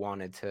 probably, who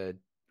wanted to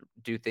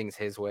do things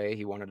his way.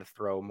 He wanted to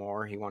throw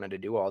more. He wanted to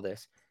do all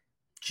this.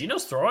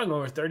 Geno's throwing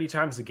over 30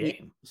 times a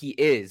game. He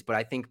is, but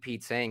I think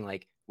Pete's saying,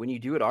 like, when you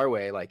do it our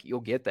way, like,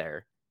 you'll get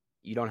there.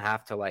 You don't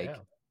have to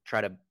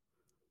try to,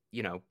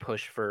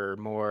 push for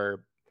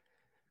more,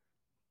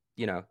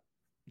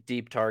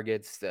 deep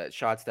targets,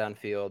 shots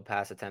downfield,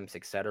 pass attempts,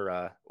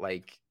 etc.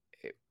 Like,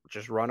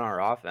 just run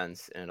our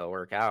offense and it'll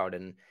work out.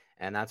 And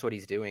that's what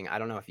he's doing. I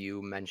don't know if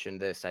you mentioned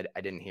this. I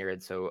didn't hear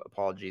it, so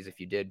apologies if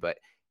you did, but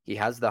he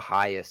has the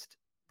highest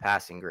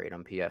passing grade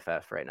on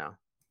PFF right now.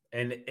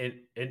 And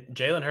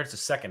Jalen Hurts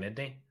is second, isn't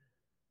he?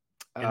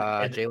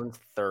 Jalen's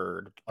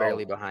third,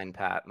 barely behind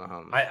Pat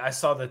Mahomes. I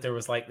saw that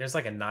there's like a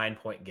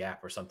 9-point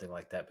gap or something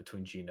like that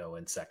between Geno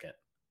and second.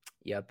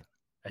 Yep.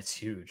 That's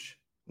huge.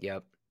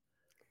 Yep.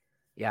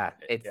 Yeah,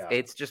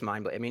 it's just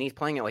mind-blowing. I mean, he's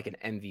playing at like an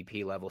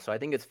MVP level, so I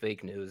think it's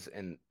fake news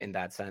in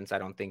that sense. I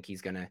don't think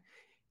he's going to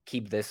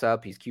keep this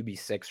up. He's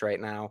QB6 right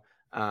now.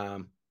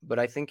 But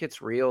I think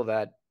it's real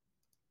that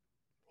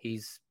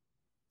he's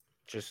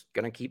just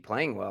going to keep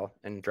playing well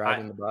and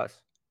driving the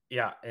bus.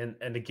 Yeah, and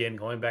again,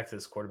 going back to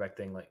this quarterback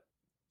thing, like,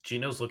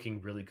 Geno's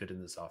looking really good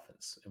in this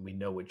offense, and we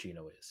know what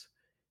Geno is.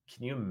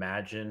 Can you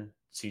imagine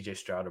CJ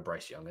Stroud or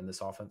Bryce Young in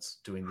this offense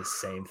doing the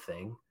same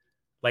thing?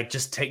 Like,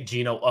 just take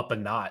Geno up a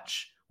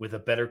notch with a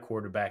better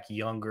quarterback,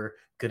 younger,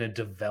 going to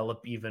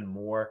develop even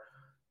more.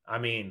 I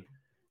mean,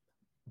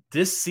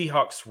 this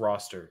Seahawks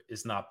roster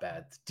is not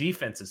bad. The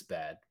defense is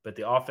bad, but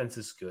the offense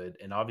is good.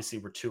 And obviously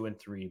we're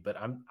 2-3, but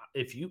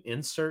if you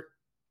insert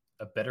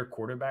a better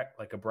quarterback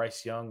like a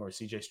Bryce Young or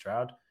CJ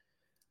Stroud,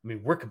 I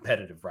mean, we're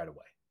competitive right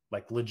away,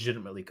 like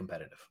legitimately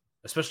competitive,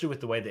 especially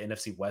with the way the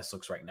NFC West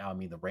looks right now. I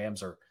mean, the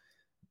Rams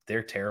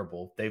they're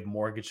terrible. They've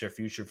mortgaged their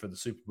future for the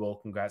Super Bowl.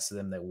 Congrats to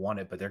them. They won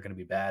it, but they're going to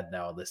be bad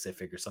now unless they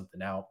figure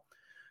something out.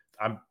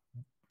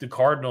 The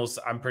Cardinals,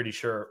 I'm pretty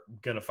sure,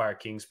 going to fire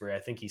Kingsbury. I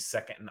think he's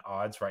second in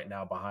odds right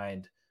now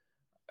behind.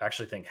 I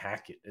actually think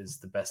Hackett is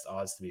the best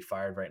odds to be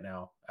fired right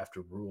now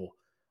after Rule.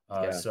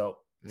 So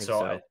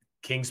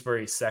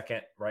Kingsbury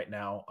second right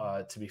now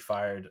to be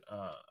fired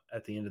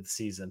at the end of the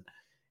season.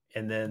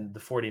 And then the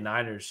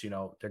 49ers,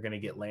 they're going to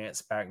get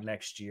Lance back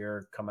next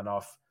year, coming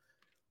off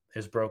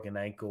his broken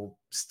ankle,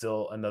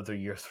 still another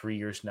year, 3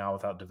 years now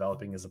without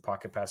developing as a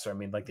pocket passer. I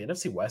mean, like, the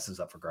NFC West is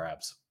up for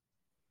grabs.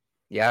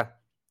 Yeah,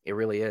 it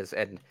really is.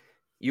 And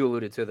you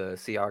alluded to the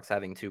Seahawks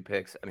having 2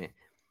 picks. I mean,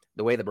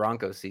 the way the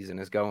Broncos season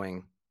is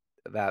going,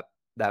 that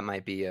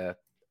might be a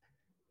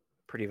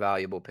pretty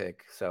valuable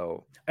pick.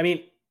 So, I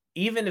mean,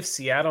 even if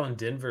Seattle and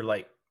Denver,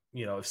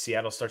 if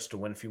Seattle starts to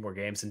win a few more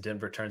games and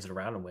Denver turns it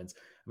around and wins,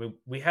 I mean,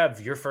 we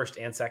have your first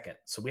and second.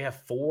 So we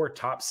have 4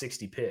 top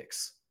 60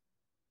 picks.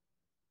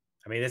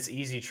 I mean, it's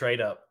easy trade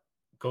up,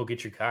 go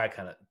get your guy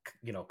kind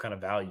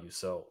of value.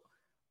 So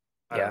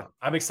yeah,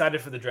 I'm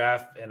excited for the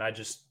draft, and I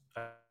just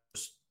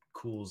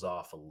cools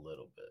off a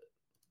little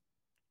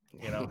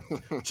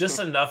bit, just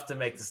enough to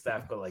make the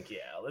staff go like,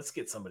 yeah, let's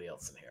get somebody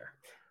else in here.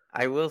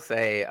 I will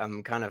say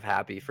I'm kind of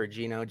happy for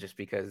Geno just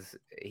because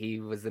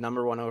he was the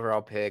number 1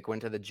 overall pick,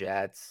 went to the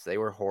Jets. They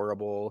were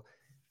horrible.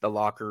 The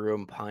locker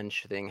room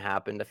punch thing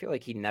happened. I feel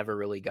like he never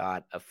really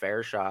got a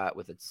fair shot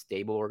with a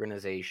stable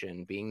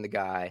organization, being the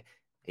guy.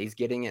 He's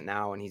getting it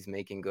now and he's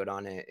making good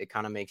on it. It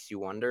kind of makes you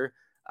wonder,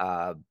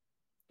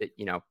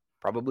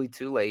 probably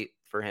too late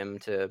for him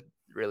to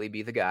really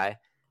be the guy,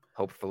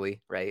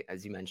 hopefully, right,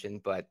 as you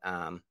mentioned. But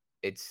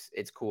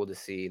it's cool to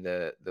see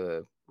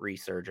the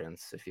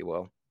resurgence, if you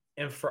will.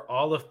 And for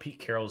all of Pete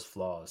Carroll's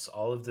flaws,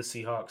 all of the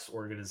Seahawks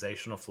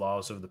organizational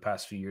flaws over the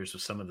past few years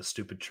with some of the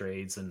stupid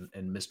trades and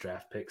missed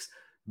draft picks,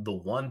 the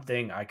one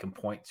thing I can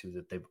point to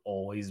that they've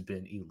always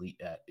been elite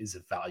at is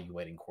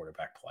evaluating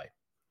quarterback play.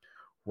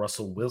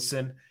 Russell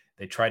Wilson,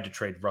 they tried to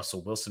trade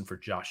Russell Wilson for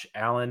Josh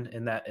Allen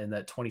in that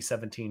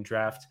 2017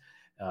 draft.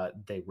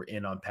 They were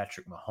in on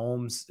Patrick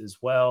Mahomes as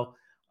well.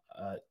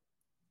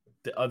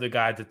 The other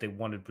guy that they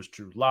wanted was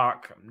Drew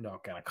Lock. I'm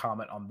not going to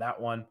comment on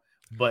that one,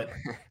 but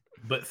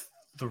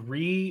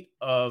 3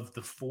 of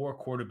the 4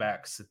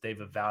 quarterbacks that they've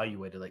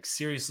evaluated, like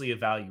seriously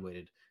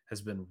evaluated,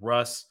 has been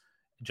Russ,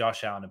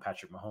 Josh Allen, and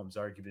Patrick Mahomes,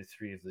 arguably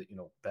 3 of the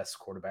best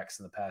quarterbacks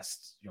in the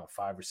past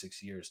 5 or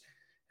 6 years.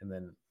 And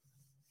then,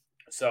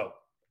 so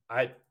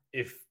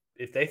if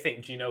they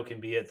think Geno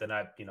can be it, then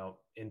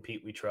in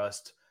Pete we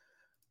trust.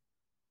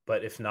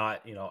 But if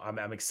not,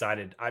 I'm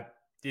excited.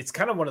 It's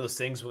kind of one of those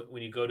things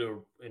when you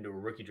go into a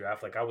rookie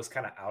draft. Like I was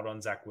kind of out on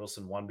Zach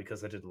Wilson, one,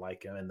 because I didn't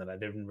like him, and then I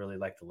didn't really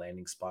like the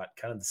landing spot.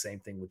 Kind of the same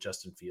thing with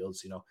Justin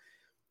Fields.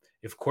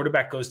 If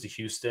quarterback goes to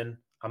Houston,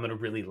 I'm going to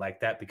really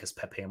like that because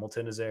Pep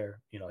Hamilton is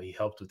there. He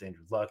helped with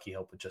Andrew Luck. He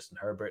helped with Justin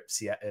Herbert.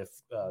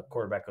 If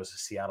quarterback goes to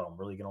Seattle, I'm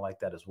really going to like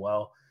that as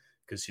well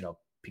because,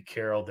 Pete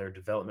Carroll, their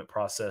development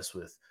process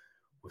with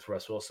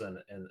Russ Wilson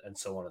and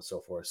so on and so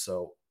forth.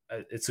 So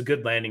it's a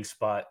good landing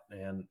spot,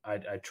 and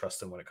I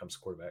trust him when it comes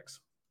to quarterbacks.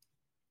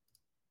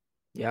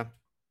 Yeah,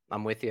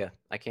 I'm with you.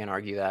 I can't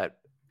argue that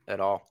at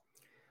all.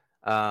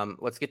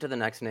 Let's get to the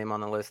next name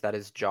on the list. That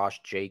is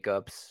Josh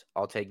Jacobs.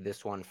 I'll take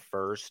this one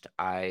first.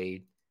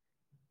 I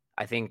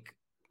think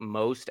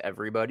most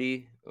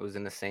everybody was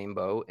in the same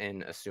boat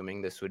in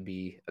assuming this would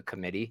be a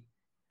committee.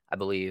 I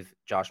believe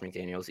Josh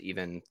McDaniels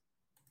even,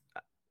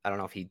 I don't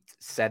know if he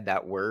said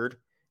that word,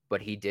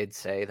 but he did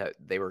say that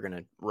they were going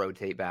to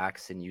rotate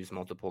backs and use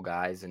multiple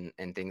guys and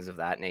things of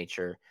that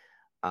nature.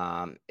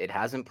 It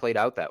hasn't played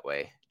out that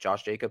way.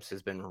 Josh Jacobs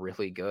has been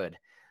really good.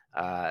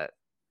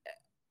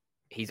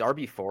 He's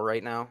RB4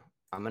 right now.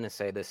 I'm going to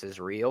say this is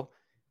real.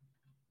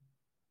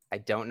 I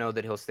don't know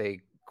that he'll stay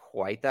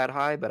quite that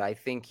high, but I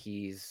think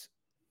he's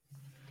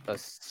a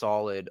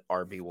solid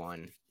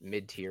RB1,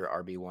 mid-tier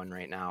RB1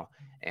 right now,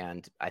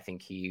 and I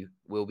think he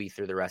will be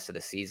through the rest of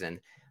the season.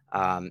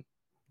 Talk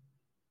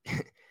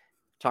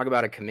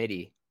about a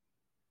committee.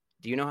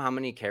 Do you know how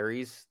many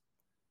carries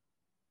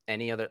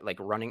any other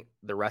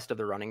the rest of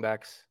the running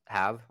backs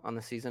have on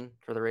the season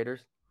for the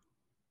Raiders?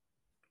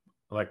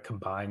 Like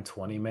combined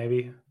 20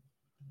 maybe?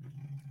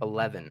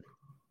 11.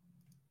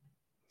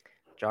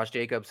 Josh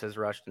Jacobs has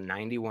rushed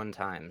 91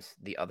 times.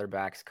 The other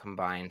backs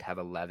combined have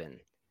 11.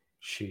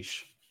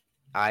 Sheesh.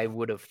 I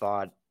would have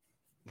thought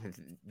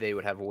they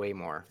would have way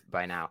more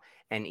by now.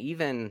 And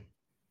even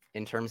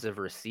in terms of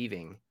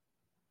receiving,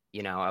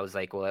 I was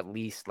like, well, at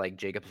least like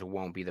Jacobs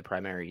won't be the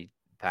primary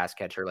pass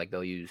catcher. Like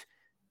they'll use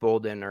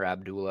Bolden or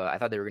Abdullah. I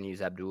thought they were going to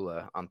use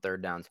Abdullah on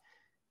third downs.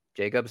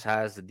 Jacobs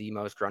has the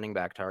most running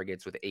back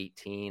targets with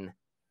 18.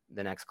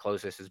 The next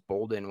closest is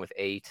Bolden with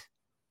 8.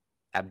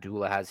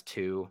 Abdullah has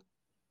 2.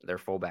 Their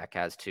fullback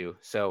has 2.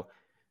 So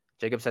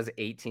Jacobs has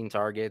 18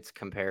 targets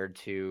compared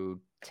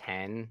to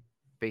 10,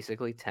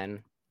 basically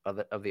 10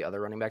 of the other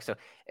running backs. So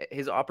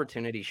his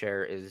opportunity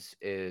share is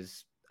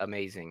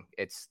amazing.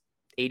 It's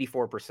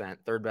 84%,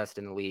 third best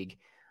in the league.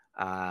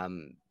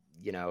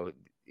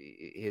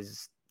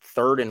 His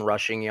third in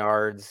rushing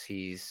yards.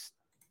 He's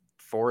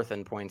 4th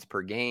in points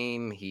per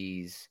game.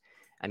 He's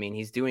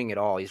doing it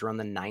all. He's run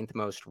the 9th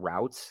most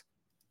routes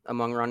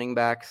among running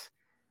backs.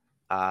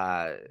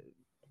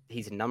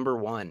 He's number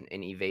 1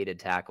 in evaded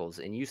tackles,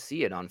 and you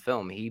see it on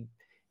film.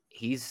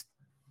 He's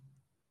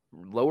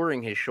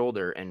lowering his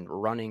shoulder and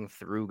running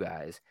through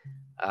guys,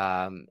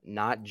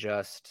 not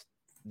just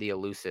the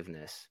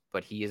elusiveness,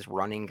 but he is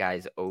running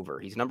guys over.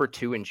 He's number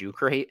 2 in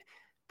juke rate,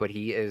 but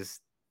he is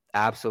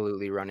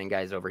absolutely running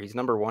guys over. He's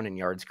number 1 in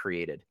yards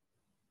created.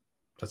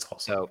 That's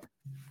awesome. So,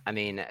 and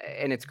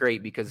it's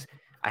great because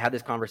I had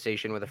this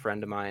conversation with a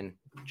friend of mine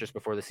just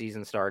before the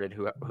season started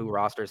who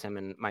rosters him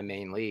in my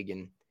main league.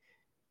 And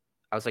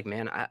I was like,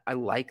 man, I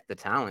like the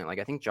talent. Like,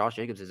 I think Josh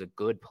Jacobs is a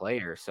good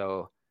player.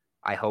 So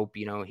I hope,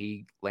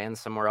 he lands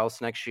somewhere else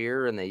next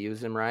year and they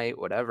use him right,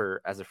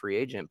 whatever, as a free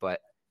agent.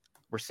 But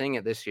we're seeing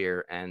it this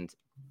year, and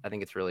I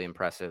think it's really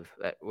impressive.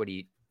 What do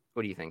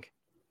you think?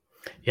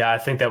 Yeah, I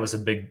think that was a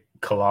big,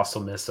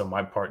 colossal miss on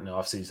my part in the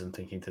offseason,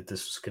 thinking that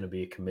this was going to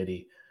be a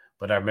committee.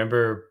 But I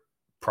remember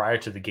prior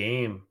to the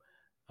game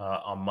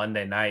on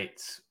Monday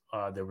nights,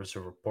 there was a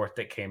report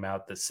that came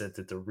out that said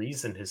that the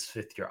reason his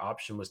 5th-year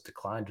option was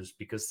declined was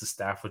because the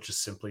staff was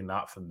just simply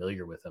not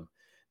familiar with him.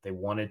 They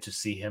wanted to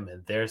see him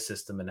in their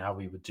system and how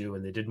he would do,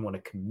 and they didn't want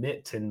to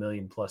commit $10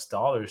 million plus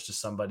to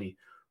somebody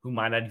who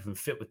might not even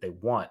fit what they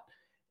want.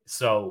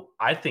 So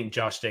I think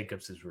Josh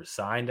Jacobs is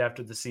resigned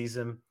after the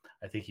season.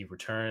 I think he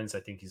returns.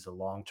 I think he's a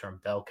long-term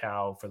bell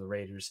cow for the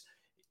Raiders.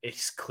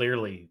 It's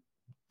clearly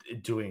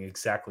doing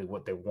exactly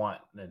what they want,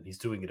 and he's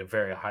doing it at a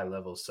very high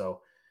level.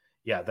 So,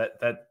 yeah,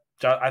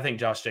 I think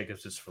Josh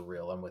Jacobs is for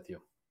real. I'm with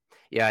you.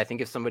 Yeah, I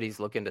think if somebody's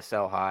looking to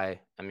sell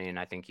high, I mean,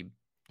 I think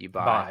you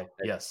buy. Buy,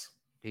 yes.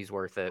 He's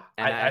worth it,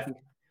 and I, I I think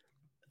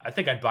I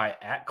think I'd buy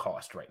at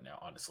cost right now,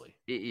 honestly.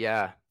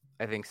 yeah,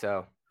 I think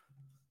so.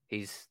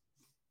 He's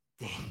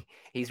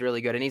he's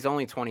really good, and he's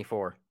only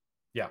 24.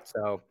 Yeah,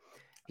 So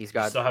he's you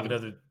got still have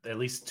another at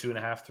least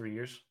 2.5, 3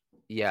 years.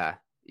 yeah,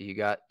 you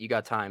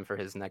got time for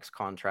his next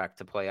contract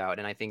to play out.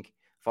 And I think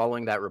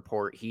following that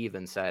report, he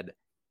even said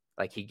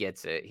like he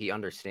gets it. He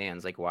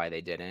understands like why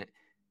they didn't.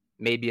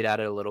 Maybe it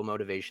added a little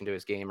motivation to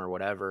his game or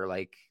whatever,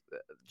 like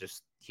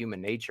just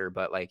human nature,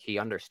 but like he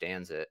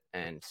understands it.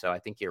 And so I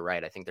think you're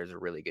right. I think there's a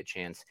really good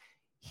chance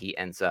he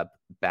ends up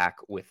back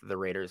with the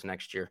Raiders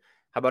next year.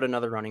 How about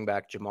another running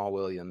back, Jamal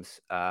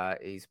Williams?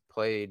 He's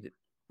played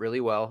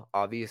really well.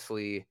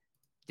 Obviously,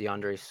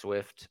 DeAndre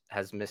Swift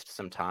has missed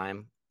some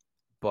time,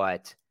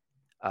 but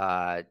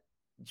uh,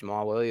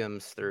 Jamal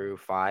Williams through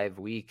 5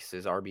 weeks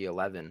is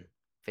RB11.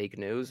 Fake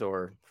news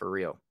or for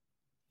real?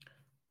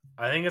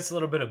 I think it's a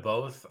little bit of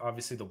both.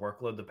 Obviously, the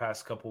workload the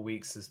past couple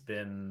weeks has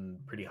been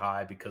pretty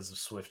high because of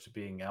Swift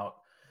being out.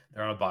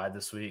 They're on a bye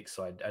this week,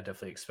 so I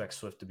definitely expect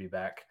Swift to be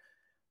back.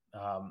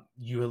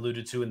 You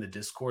alluded to in the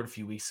Discord a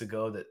few weeks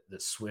ago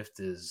that Swift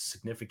is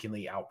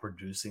significantly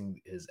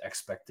outproducing his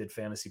expected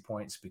fantasy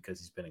points because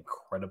he's been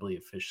incredibly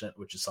efficient,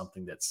 which is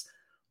something that's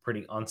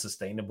pretty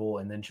unsustainable.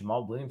 And then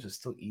Jamal Williams is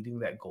still eating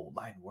that goal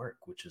line work,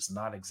 which is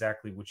not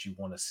exactly what you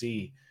want to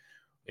see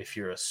if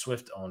you're a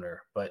Swift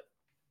owner. But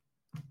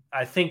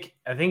I think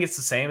it's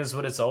the same as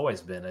what it's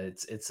always been.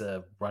 It's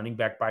a running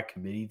back by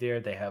committee there.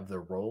 They have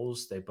their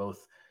roles. They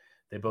both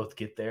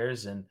get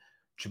theirs, and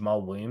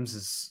Jamal Williams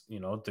is,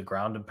 the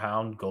ground and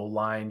pound, goal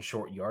line,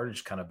 short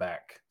yardage kind of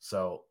back.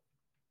 So,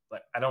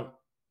 like,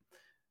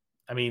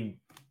 I mean,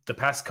 the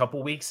past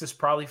couple weeks is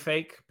probably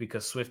fake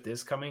because Swift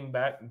is coming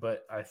back,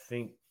 but I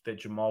think that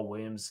Jamal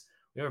Williams,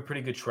 we have a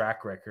pretty good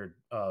track record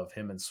of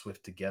him and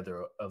Swift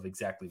together of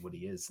exactly what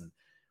he is. And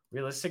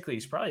realistically,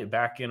 he's probably a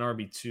back in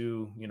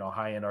RB2,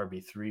 high end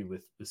RB3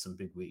 with some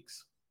big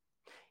weeks.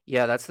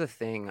 Yeah, that's the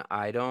thing.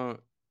 I don't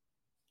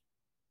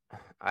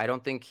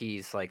think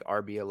he's like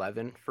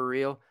RB11 for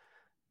real,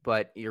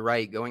 but you're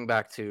right. Going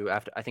back to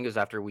after, I think it was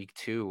after week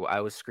 2,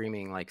 I was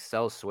screaming like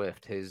sell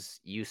Swift. His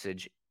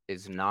usage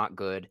is not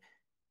good.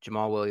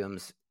 Jamal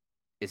Williams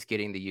is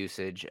getting the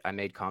usage. I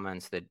made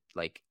comments that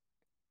like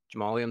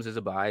Jamal Williams is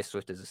a buy,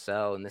 Swift is a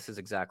sell, and this is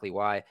exactly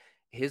why.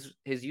 His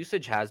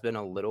usage has been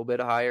a little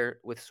bit higher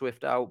with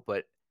Swift out,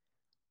 but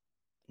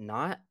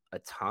not a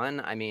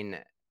ton. I mean,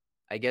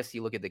 I guess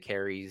you look at the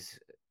carries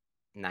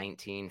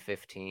 19,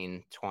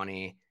 15,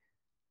 20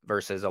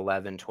 versus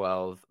 11,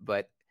 12,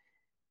 but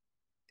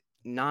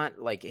not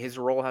like his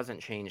role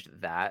hasn't changed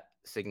that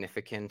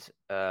significant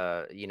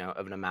of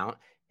an amount.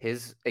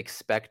 His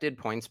expected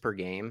points per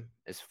game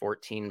is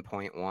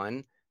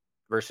 14.1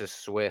 versus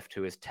Swift,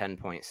 who is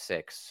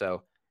 10.6.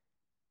 So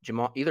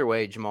Jamal, either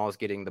way, Jamal is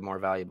getting the more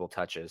valuable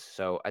touches.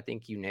 So I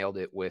think you nailed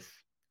it with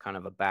kind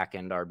of a back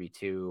end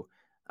RB2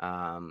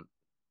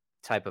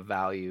 type of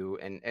value.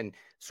 And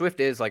Swift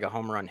is like a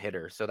home run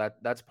hitter. So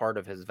that's part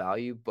of his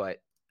value,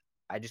 but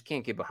I just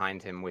can't get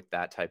behind him with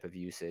that type of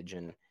usage.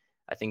 And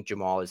I think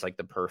Jamal is like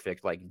the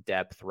perfect like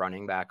depth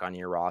running back on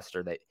your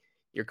roster that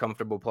you're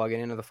comfortable plugging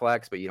into the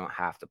flex, but you don't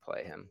have to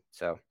play him.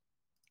 So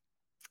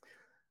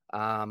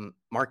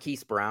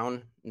Marquise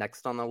Brown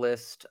next on the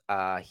list.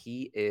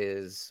 He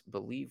is, I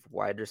believe,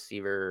 wide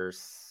receiver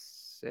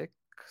 6.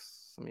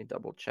 Let me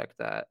double check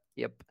that.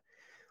 Yep.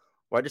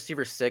 Wide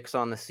receiver 6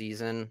 on the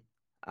season.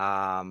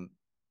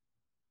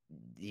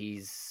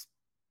 He's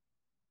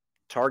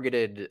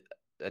targeted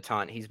a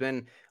ton. He's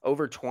been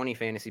over 20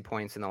 fantasy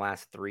points in the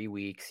last 3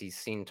 weeks. He's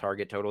seen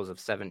target totals of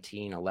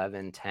 17,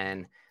 11,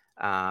 10.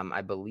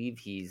 I believe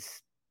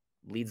he's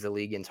leads the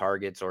league in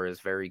targets or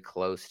is very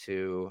close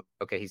to.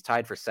 Okay, he's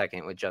tied for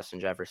second with Justin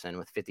Jefferson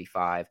with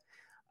 55.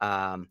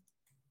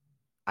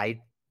 I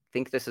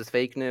think this is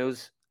fake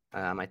news.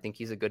 I think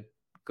he's a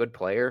good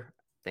player.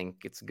 I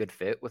think it's a good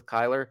fit with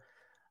Kyler.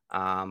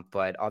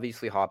 But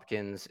obviously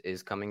Hopkins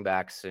is coming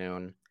back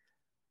soon,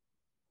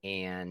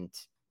 and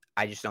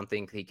I just don't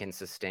think he can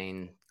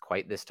sustain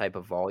quite this type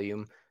of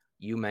volume.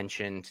 You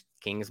mentioned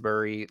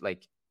Kingsbury.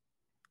 Like,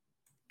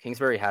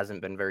 Kingsbury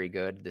hasn't been very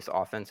good. This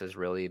offense has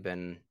really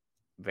been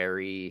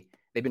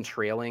they've been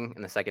trailing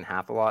in the second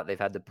half a lot. They've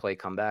had to play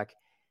comeback.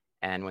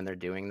 And when they're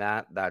doing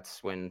that,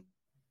 that's when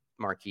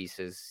Marquise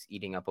is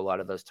eating up a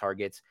lot of those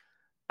targets.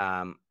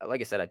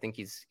 Like I said, I think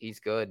he's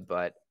good,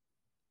 but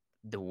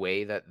the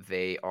way that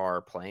they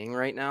are playing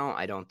right now,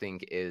 I don't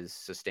think is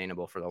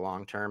sustainable for the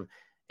long term.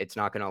 It's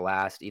not going to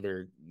last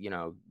either.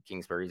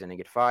 Kingsbury's going to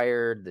get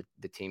fired.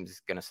 The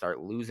team's going to start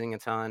losing a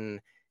ton,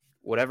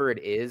 whatever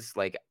it is.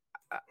 Like,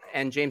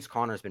 and James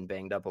Conner's been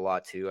banged up a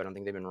lot too. I don't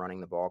think they've been running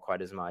the ball quite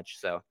as much.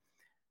 So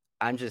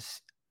I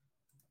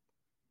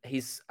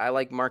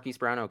like Marquise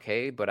Brown.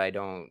 Okay. But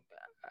I'm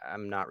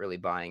not really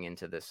buying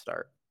into this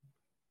start.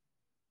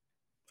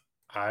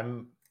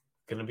 I'm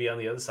going to be on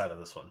the other side of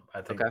this one.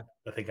 I think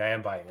I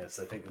am buying this.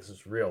 I think this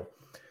is real.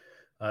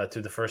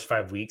 Through the first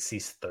 5 weeks,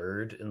 he's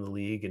third in the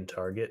league in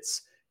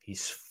targets.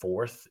 He's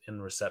fourth in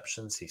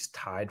receptions. He's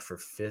tied for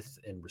fifth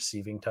in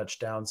receiving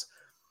touchdowns.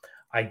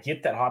 I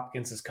get that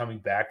Hopkins is coming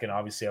back, and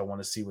obviously I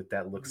want to see what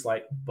that looks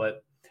like.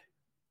 But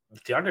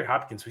DeAndre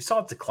Hopkins, we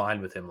saw a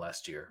decline with him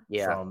last year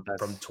from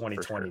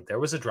 2020. Sure. There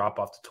was a drop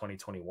off to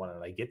 2021,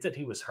 and I get that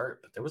he was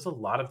hurt, but there was a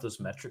lot of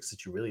those metrics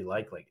that you really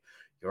like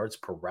yards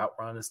per route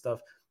run and stuff,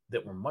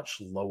 that were much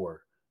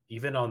lower,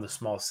 even on the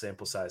small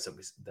sample size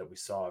that we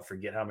saw. I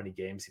forget how many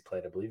games he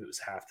played. I believe it was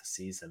half the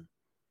season.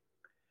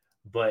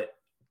 But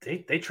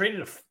they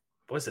traded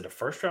a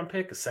first round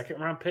pick, a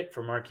second round pick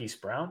for Marquise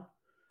Brown?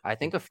 I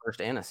think a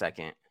first and a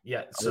second.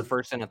 Yeah. So the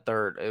first and a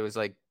third. It was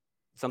like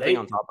something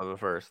on top of a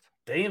first.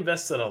 They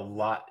invested a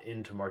lot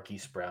into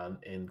Marquise Brown,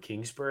 and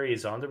Kingsbury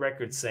is on the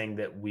record saying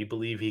that we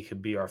believe he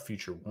could be our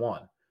future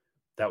one.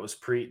 That was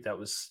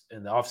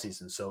in the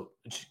offseason. So,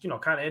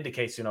 kind of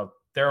indicates,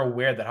 they're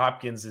aware that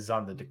Hopkins is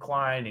on the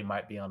decline. He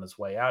might be on his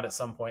way out at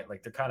some point.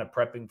 Like, they're kind of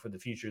prepping for the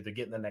future. They're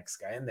getting the next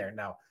guy in there.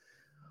 Now,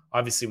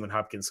 obviously, when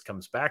Hopkins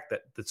comes back,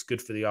 that's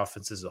good for the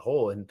offense as a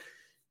whole. And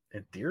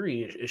in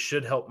theory, it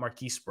should help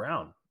Marquise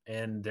Brown.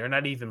 And they're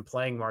not even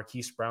playing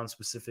Marquise Brown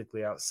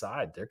specifically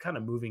outside. They're kind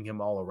of moving him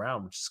all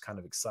around, which is kind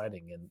of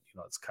exciting. And,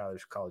 it's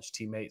college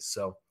teammates.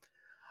 So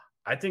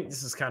I think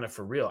this is kind of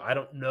for real. I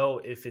don't know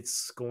if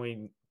it's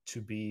going to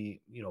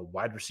be,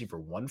 wide receiver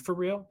one for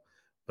real,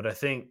 but I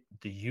think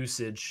the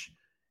usage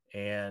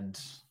and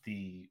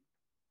the,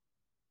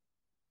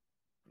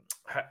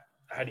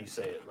 how do you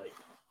say it? Like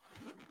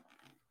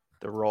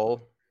the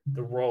role.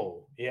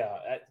 Yeah.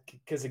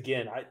 Because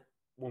again,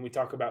 when we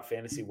talk about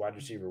fantasy wide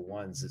receiver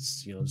ones,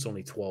 it's, it's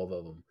only 12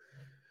 of them.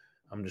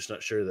 I'm just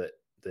not sure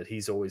that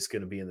he's always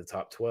going to be in the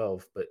top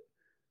 12, but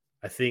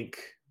I think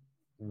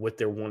what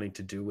they're wanting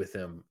to do with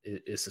him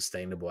is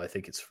sustainable. I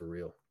think it's for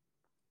real.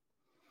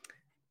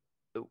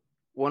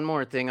 One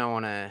more thing I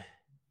want to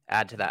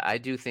add to that. I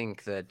do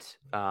think that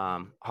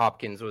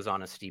Hopkins was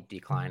on a steep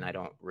decline. I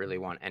don't really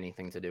want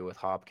anything to do with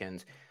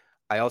Hopkins.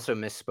 I also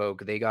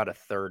misspoke. They got a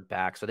third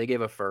back. So they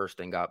gave a first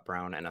and got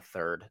Brown and a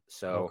third.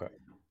 So,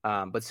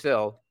 okay. But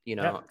still,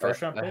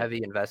 a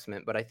heavy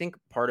investment. But I think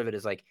part of it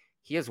is like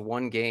he has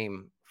one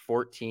game,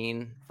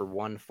 14 for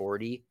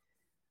 140.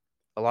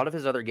 A lot of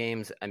his other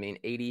games,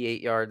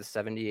 88 yards,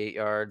 78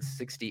 yards,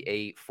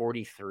 68,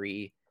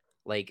 43.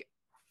 Like,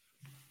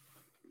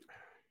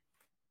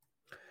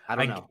 I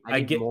don't know.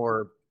 I get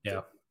more.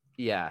 Yeah.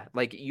 Yeah.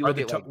 Like you look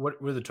at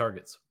what were the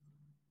targets?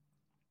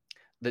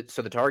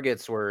 So the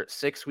targets were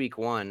 6 week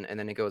 1, and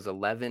then it goes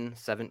 11,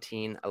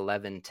 17,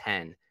 11,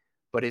 10.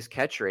 But his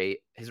catch rate,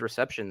 his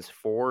receptions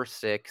 4,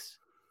 6,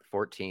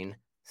 14,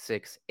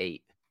 6,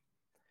 8.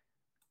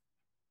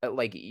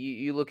 Like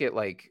you look at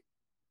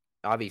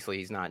obviously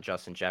he's not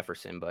Justin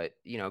Jefferson, but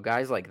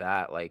guys like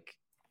that, like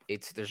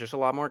there's just a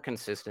lot more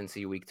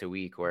consistency week to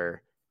week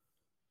where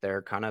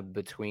they're kind of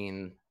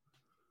between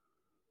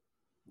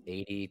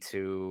 80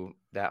 to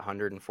that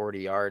 140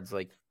 yards,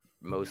 like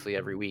mostly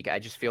every week. I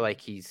just feel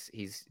like he's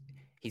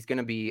going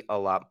to be a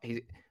lot.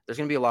 There's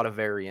going to be a lot of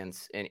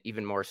variance, and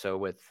even more so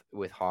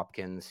with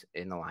Hopkins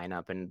in the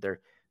lineup. And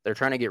they're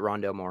trying to get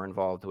Rondale more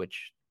involved,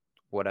 which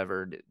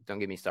whatever. Don't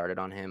get me started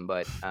on him,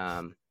 but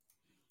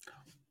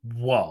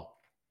whoa.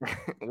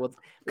 We'll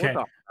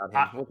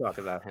talk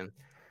about him.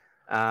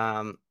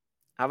 How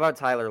about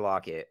Tyler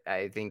Lockett?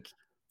 I think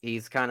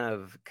he's kind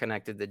of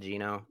connected to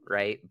Geno,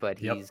 right? But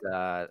he's,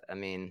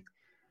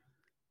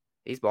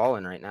 he's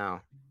balling right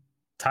now.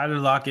 Tyler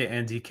Lockett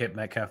and DK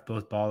Metcalf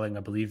both balling.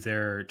 I believe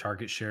their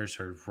target shares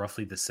are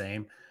roughly the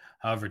same.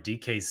 However,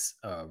 DK's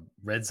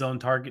red zone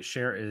target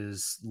share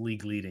is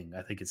league leading.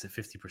 I think it's at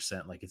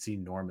 50%. Like, it's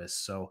enormous.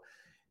 So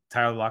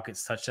Tyler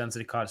Lockett's touchdowns that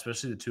he caught,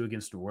 especially the two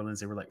against New Orleans,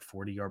 they were like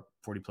 40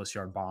 plus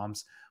yard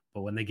bombs.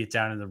 But when they get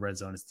down in the red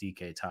zone, it's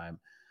DK time.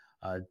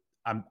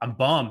 I'm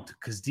bummed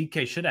because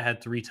DK should have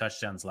had 3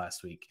 touchdowns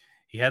last week.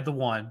 He had the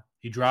one,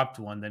 he dropped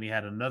one, then he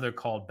had another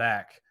called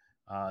back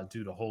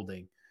due to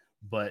holding,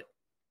 but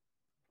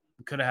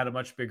could have had a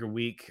much bigger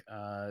week.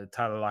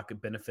 Tyler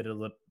Lockett benefited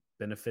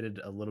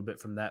a little bit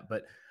from that,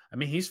 but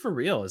he's for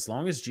real. As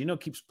long as Geno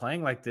keeps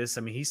playing like this,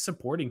 he's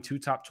supporting 2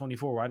 top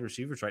 24 wide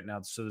receivers right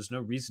now. So there's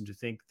no reason to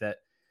think that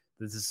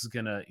this is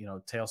going to,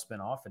 tailspin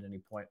off at any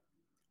point.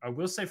 I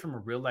will say from a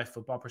real life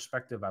football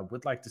perspective, I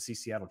would like to see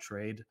Seattle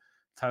trade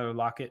Tyler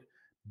Lockett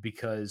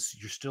because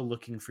you're still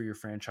looking for your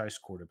franchise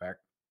quarterback.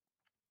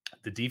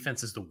 The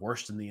defense is the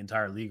worst in the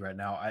entire league right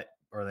now.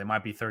 Or they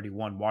might be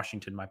 31.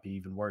 Washington might be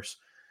even worse.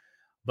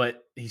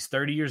 But he's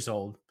 30 years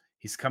old.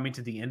 He's coming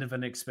to the end of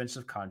an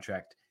expensive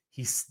contract.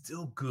 He's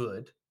still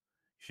good.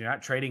 You're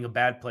not trading a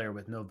bad player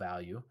with no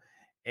value.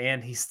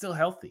 And he's still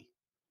healthy.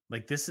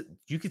 Like this,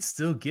 you could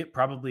still get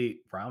probably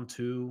round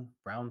 2,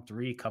 round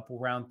 3, couple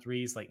round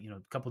 3s,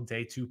 a couple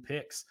day 2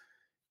 picks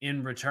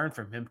in return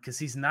from him because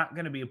he's not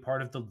going to be a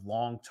part of the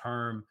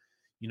long-term,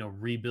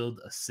 rebuild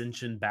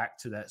ascension back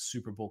to that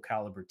Super Bowl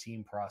caliber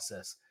team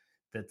process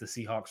that the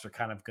Seahawks are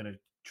kind of going to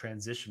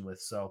transition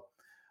with. So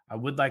I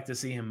would like to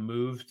see him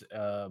moved.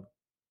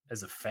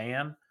 as a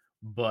fan,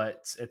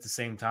 but at the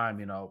same time,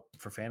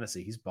 for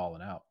fantasy, he's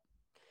balling out.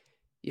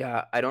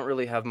 Yeah, I don't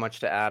really have much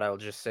to add. I'll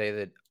just say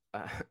that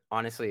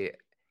honestly,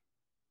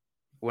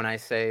 when I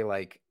say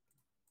like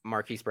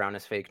Marquise Brown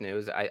is fake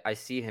news, I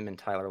see him and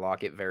Tyler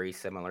Lockett very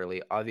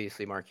similarly.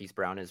 Obviously, Marquise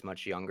Brown is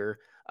much younger.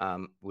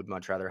 Would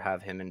much rather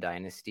have him in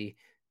Dynasty,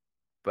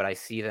 but I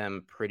see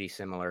them pretty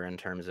similar in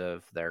terms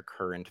of their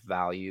current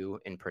value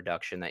in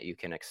production that you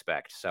can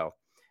expect. So,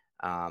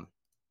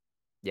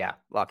 yeah,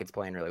 Lockett's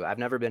playing really well. I've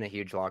never been a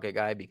huge Lockett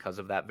guy because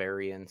of that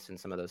variance and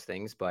some of those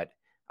things, but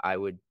I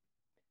would,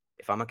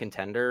 if I'm a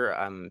contender,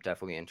 I'm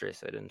definitely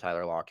interested in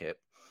Tyler Lockett.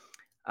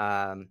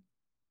 Taysom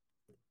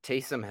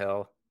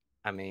Hill,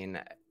 I mean,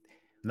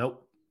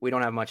 nope. We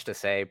don't have much to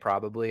say,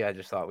 probably. I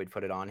just thought we'd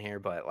put it on here,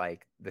 but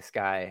like this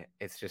guy,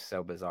 it's just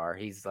so bizarre.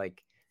 He's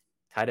like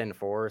tight end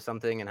 4 or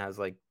something and has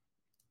like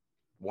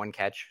 1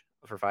 catch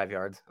for 5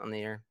 yards on the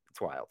year.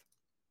 It's wild.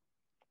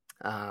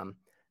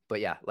 But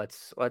yeah,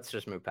 let's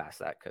just move past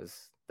that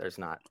because there's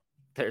not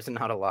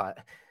a lot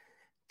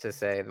to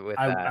say with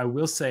that. I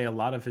will say a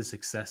lot of his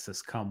success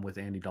has come with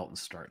Andy Dalton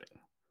starting.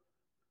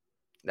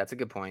 That's a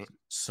good point.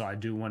 So I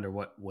do wonder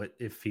what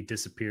if he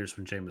disappears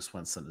when Jameis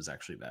Winston is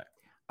actually back.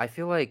 I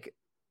feel like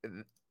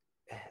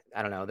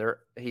I don't know.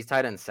 He's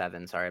tight end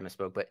 7. Sorry, I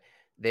misspoke, but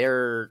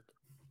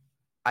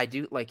I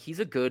do like he's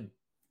a good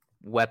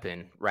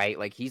weapon, right?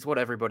 Like he's what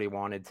everybody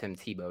wanted Tim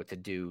Tebow to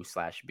do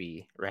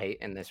 /be, right?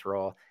 In this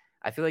role.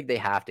 I feel like they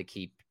have to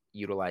keep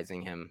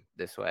utilizing him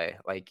this way.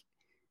 Like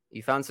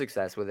you found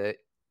success with it.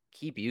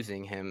 Keep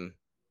using him.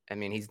 I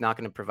mean, he's not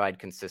going to provide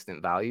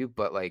consistent value,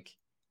 but like,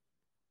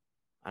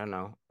 I don't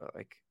know,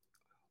 like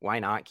why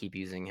not keep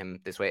using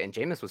him this way? And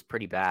Jameis was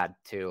pretty bad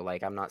too.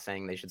 Like, I'm not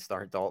saying they should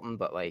start Dalton,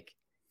 but like,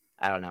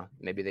 I don't know.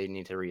 Maybe they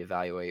need to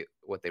reevaluate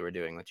what they were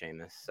doing with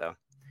Jameis. So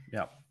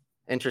yeah,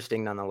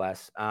 interesting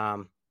nonetheless.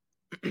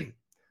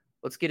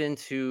 Let's get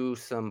into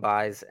some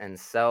buys and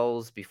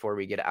sells before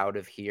we get out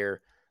of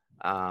here.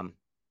 I'll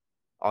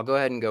go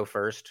ahead and go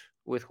first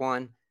with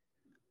one.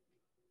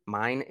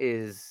 Mine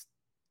is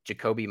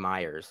Jacoby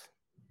Myers.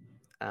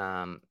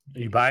 Are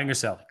you buying or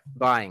selling?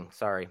 Buying,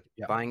 sorry.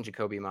 Yeah. Buying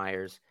Jacoby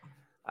Myers.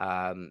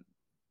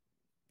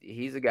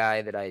 He's a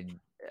guy that I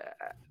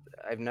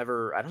don't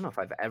know if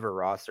I've ever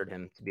rostered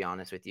him, to be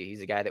honest with you.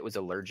 He's a guy that was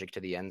allergic to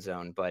the end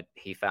zone, but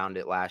he found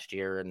it last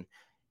year. And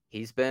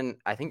he's been,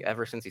 I think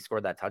ever since he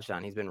scored that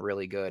touchdown, he's been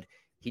really good.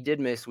 He did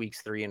miss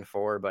weeks 3 and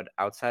 4, but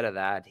outside of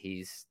that,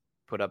 he's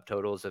put up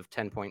totals of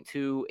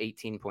 10.2,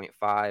 18.5,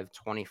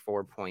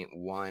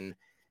 24.1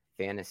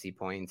 fantasy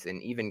points.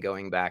 And even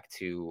going back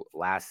to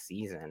last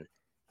season,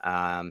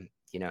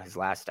 his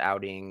last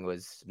outing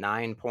was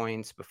 9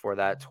 points. Before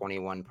that,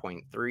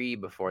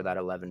 21.3. Before that,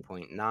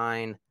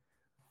 11.9,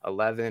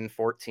 11,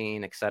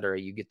 14, etc.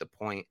 You get the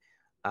point.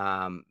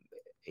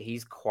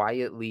 He's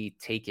quietly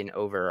taken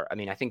over. I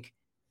mean, I think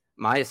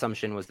my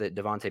assumption was that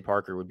Devontae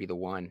Parker would be the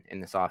one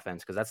in this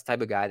offense because that's the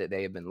type of guy that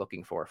they have been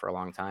looking for a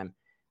long time.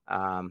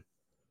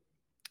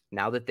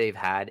 Now that they've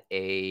had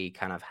a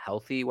kind of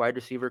healthy wide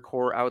receiver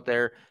core out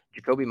there,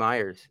 Jacoby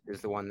Myers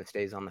is the one that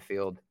stays on the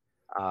field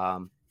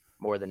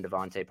more than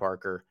Devontae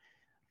Parker.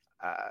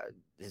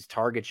 His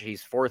target,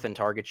 he's 4th in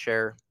target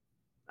share,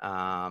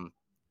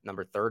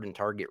 number 3rd in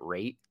target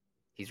rate.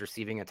 He's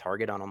receiving a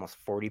target on almost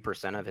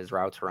 40% of his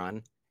routes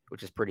run,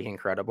 which is pretty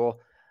incredible.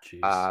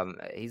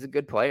 He's a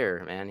good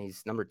player, man.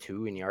 He's number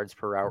 2 in yards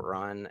per route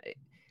run,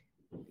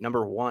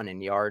 number 1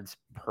 in yards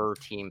per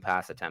team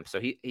pass attempt. So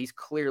he's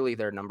clearly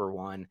their number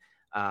 1.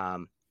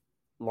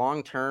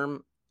 Long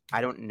term,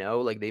 I don't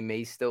know. Like they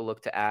may still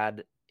look to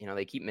add,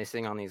 they keep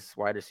missing on these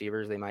wide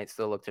receivers. They might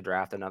still look to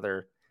draft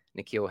another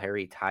N'Keal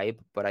Harry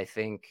type, but I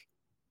think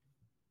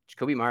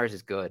Jacoby Myers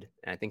is good,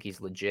 and I think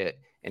he's legit,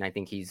 and I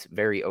think he's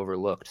very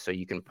overlooked. So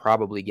you can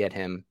probably get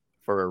him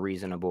for a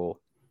reasonable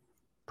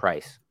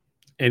price.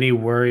 Any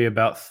worry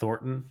about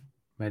Thornton?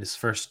 Made his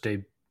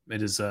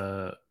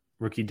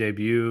rookie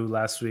debut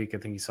last week. I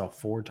think he saw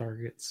 4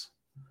 targets.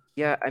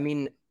 Yeah, I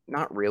mean,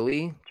 not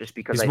really, just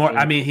because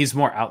he's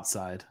more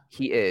outside.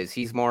 He is.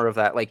 He's more of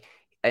that, like,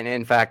 and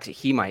in fact,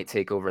 he might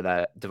take over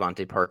that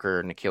Devontae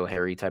Parker, N'Keal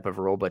Harry type of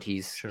role, but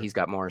he's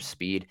got more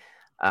speed,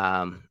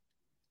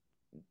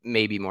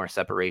 maybe more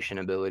separation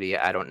ability.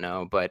 I don't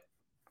know, but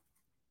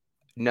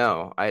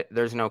no,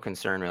 there's no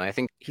concern really. I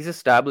think he's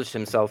established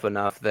himself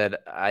enough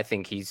that I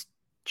think he's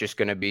just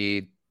going to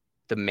be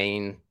the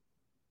main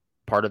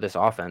part of this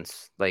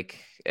offense.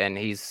 And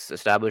he's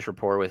established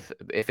rapport with,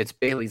 if it's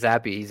Bailey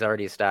Zappi, he's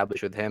already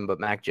established with him, but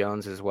Mac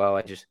Jones as well.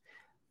 I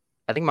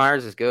think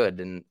Myers is good,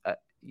 and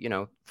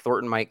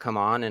Thornton might come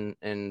on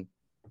and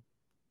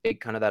take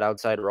kind of that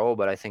outside role,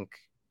 but I think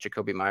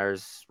Jacoby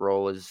Myers'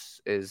 role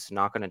is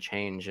not going to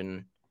change,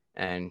 and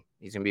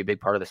he's going to be a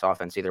big part of this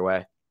offense either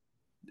way.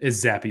 It's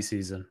Zappi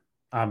season.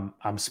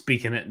 I'm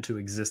speaking it into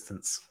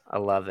existence. I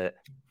love it.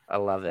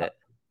 I'm going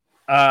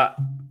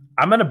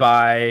to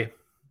buy.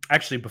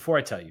 Actually, before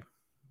I tell you,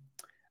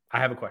 I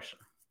have a question.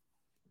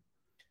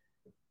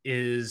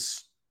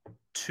 Is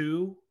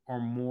 2 or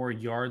more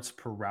yards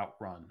per route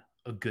run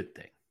a good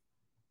thing?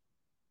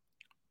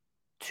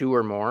 2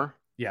 or more.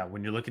 Yeah,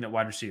 when you're looking at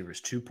wide receivers,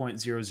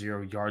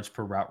 2.00 yards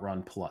per route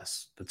run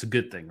plus. That's a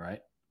good thing,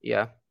 right?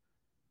 Yeah.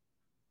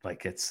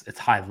 Like it's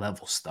high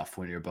level stuff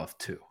when you're above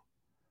 2.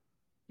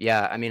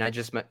 Yeah, I mean, I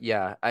just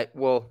mentioned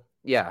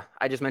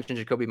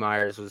Jacoby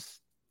Myers was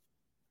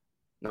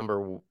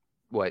number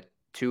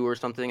 2 or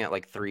something at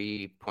like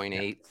 3.8.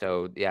 Yeah.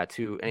 So yeah,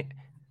 2.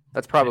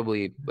 That's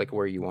probably like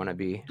where you want to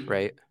be,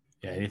 right?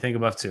 Yeah, anything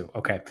above 2.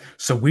 Okay,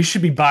 so we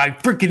should be buying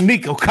freaking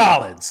Nico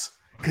Collins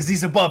because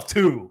he's above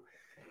 2.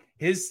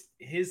 His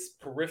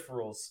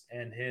peripherals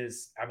and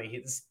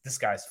this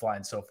guy's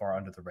flying so far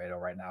under the radar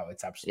right now.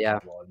 It's absolutely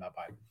blowing my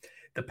mind.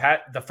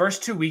 The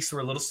first 2 weeks were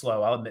a little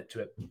slow, I'll admit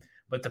to it.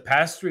 But the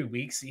past 3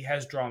 weeks, he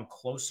has drawn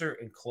closer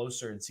and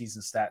closer in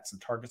season stats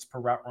and targets per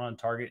route run,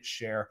 target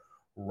share,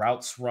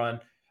 routes run.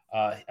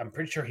 I'm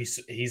pretty sure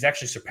he's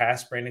actually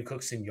surpassed Brandon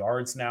Cooks in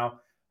yards now.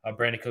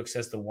 Brandon Cooks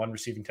has the 1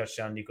 receiving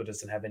touchdown. Nico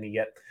doesn't have any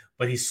yet.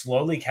 But he's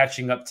slowly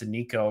catching up to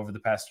Nico over the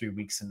past 3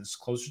 weeks and is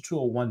closer to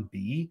a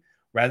 1B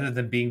rather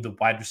than being the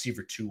wide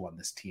receiver 2 on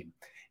this team.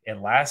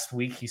 And last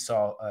week, he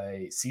saw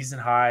a season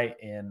high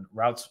in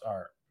routes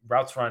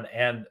run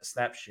and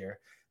snap share.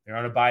 They're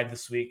on a bye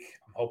this week.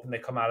 I'm hoping they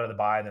come out of the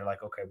bye and they're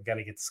like, okay, we got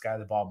to get this guy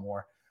the ball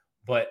more.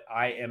 But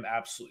I am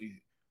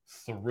absolutely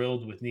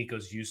thrilled with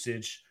Nico's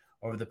usage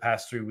over the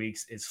past 3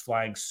 weeks. It's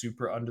flying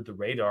super under the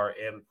radar.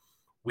 And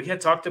we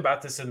had talked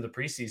about this in the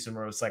preseason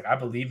where it's like, I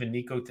believe in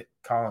Nico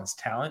Collins'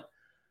 talent.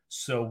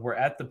 So we're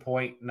at the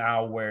point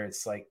now where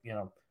it's like,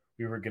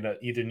 we were going to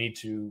either need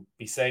to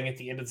be saying at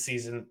the end of the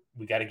season,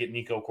 we got to get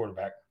Nico a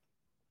quarterback,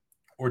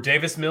 or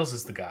Davis Mills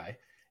is the guy.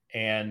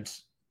 And,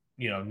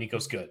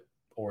 Nico's good,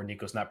 or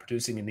Nico's not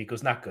producing and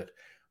Nico's not good.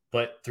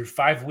 But through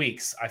 5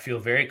 weeks, I feel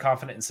very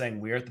confident in saying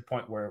we're at the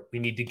point where we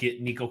need to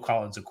get Nico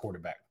Collins a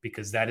quarterback,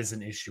 because that is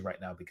an issue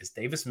right now, because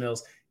Davis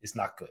Mills is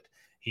not good.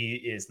 He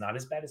is not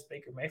as bad as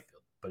Baker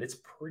Mayfield, but it's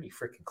pretty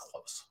freaking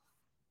close.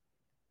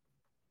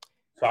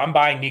 So I'm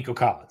buying Nico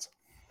Collins.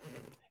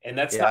 And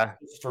that's not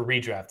for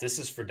redraft. This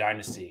is for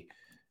Dynasty.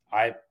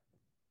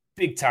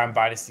 Big time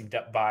Dynasty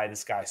buy.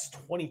 This guy's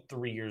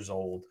 23 years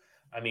old.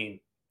 I mean,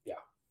 yeah,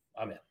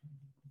 I'm in.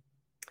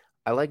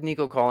 I like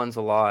Nico Collins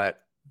a lot.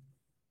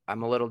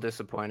 I'm a little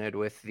disappointed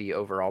with the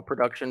overall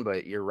production,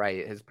 but you're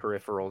right. His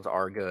peripherals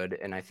are good.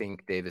 And I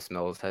think Davis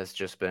Mills has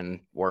just been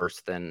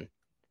worse than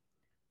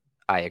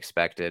I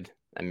expected.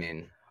 I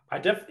mean, I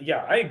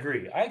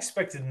agree. I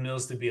expected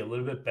Mills to be a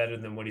little bit better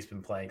than what he's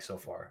been playing so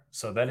far.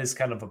 So that is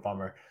kind of a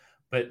bummer.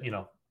 But,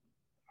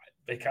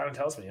 it kind of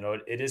tells me,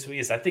 it is what he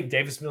is. I think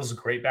Davis Mills is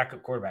a great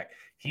backup quarterback.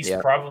 He's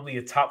probably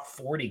a top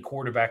 40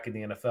 quarterback in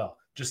the NFL.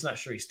 Just not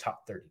sure he's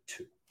top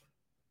 32.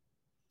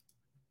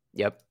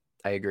 Yep,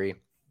 I agree.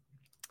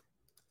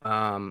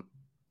 A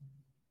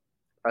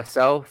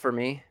sell for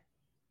me,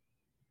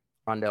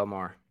 Rondale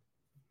Moore.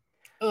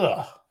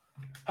 Ugh.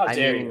 How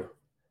dare you?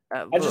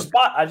 I just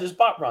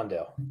bought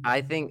Rondale.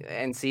 I think,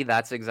 and see,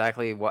 that's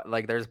exactly what,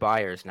 like, there's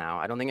buyers now.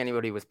 I don't think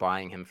anybody was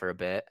buying him for a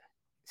bit.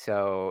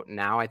 So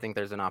now I think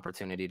there's an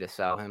opportunity to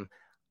sell him.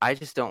 I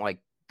just don't like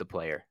the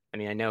player. I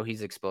mean, I know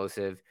he's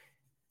explosive.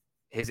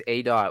 His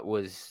ADOT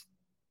was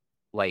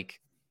like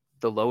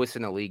the lowest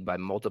in the league by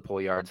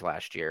multiple yards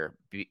last year,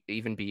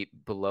 even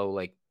below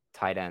like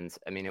tight ends.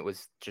 I mean, it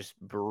was just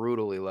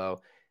brutally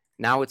low.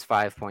 Now it's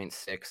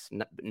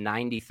 5.6,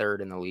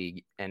 93rd in the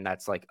league, and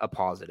that's like a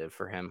positive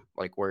for him.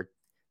 Like, we're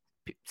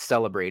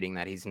celebrating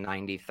that he's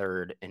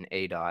 93rd in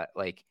ADOT.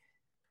 Like,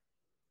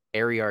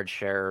 air yard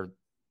share,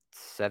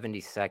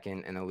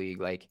 72nd in the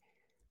league. Like,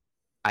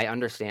 I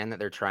understand that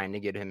they're trying to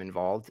get him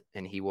involved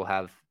and he will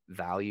have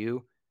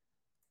value.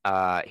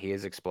 He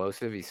is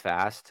explosive. He's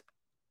fast.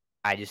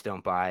 I just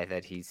don't buy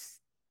that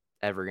he's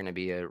ever going to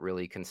be a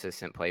really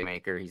consistent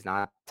playmaker. He's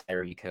not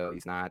Tyreek Hill.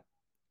 He's not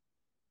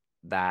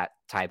that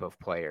type of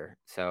player.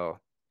 So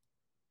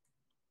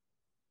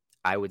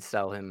I would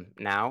sell him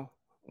now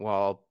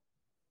while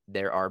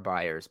there are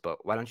buyers.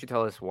 But why don't you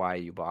tell us why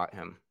you bought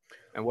him?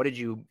 And what did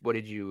you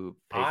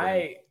pay for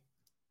him?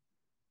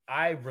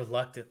 I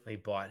reluctantly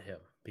bought him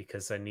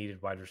because I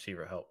needed wide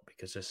receiver help,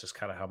 because this is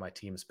kind of how my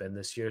team's been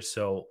this year.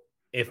 So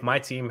if my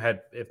team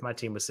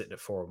was sitting at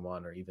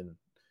 4-1, or even,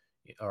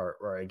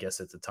 or I guess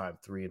at the time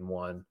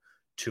 3-1,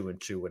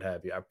 2-2, what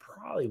have you, I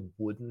probably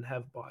wouldn't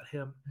have bought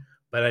him,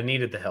 but I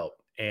needed the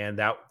help. And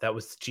that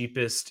was the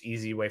cheapest,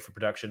 easy way for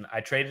production.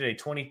 I traded a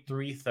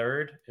 23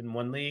 third in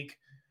one league.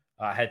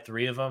 I had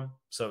 3 of them.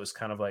 So it was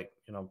kind of like,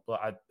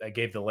 I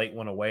gave the late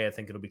one away. I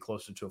think it'll be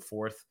closer to a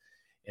 4th.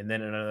 And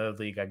then in another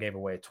league, I gave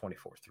away a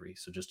 24-3.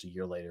 So just a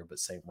year later, but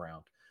same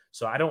round.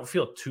 So I don't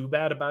feel too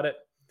bad about it.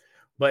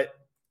 But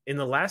in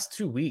the last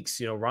 2 weeks,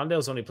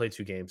 Rondale's only played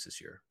 2 games this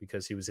year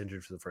because he was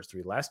injured for the first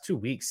 3. Last 2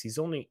 weeks,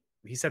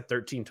 he's had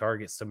 13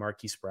 targets to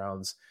Marquise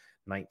Brown's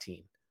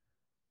 19.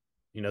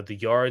 The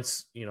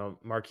yards,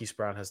 Marquise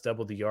Brown has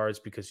doubled the yards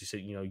because you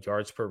said,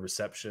 yards per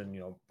reception,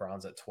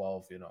 Brown's at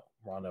 12,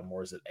 Rondale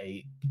Moore's at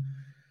 8.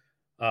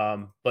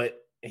 But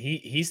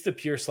he's the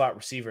pure slot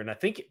receiver. And I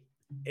think,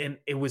 and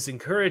it was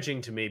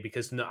encouraging to me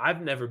because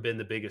I've never been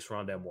the biggest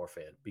Rondale Moore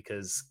fan,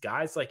 because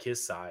guys like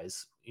his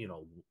size,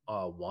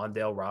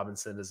 Wan'Dale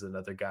Robinson is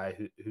another guy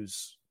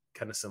who's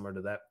kind of similar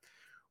to that.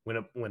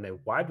 When a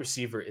wide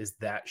receiver is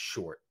that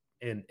short,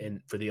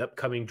 and for the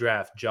upcoming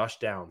draft, Josh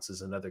Downs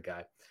is another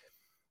guy.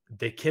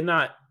 They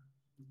cannot.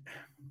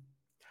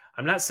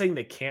 I'm not saying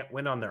they can't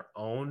win on their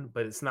own,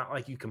 but it's not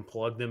like you can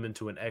plug them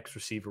into an X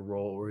receiver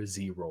role or a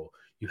Z role.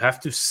 You have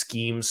to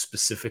scheme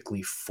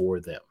specifically for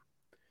them.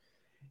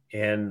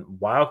 And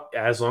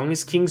as long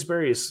as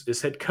Kingsbury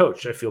is head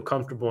coach, I feel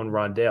comfortable in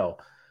Rondale.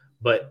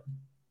 But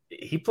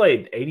he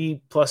played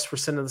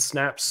 80+% of the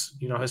snaps,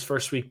 his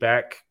first week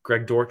back.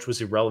 Greg Dortch was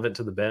irrelevant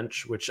to the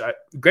bench,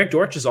 Greg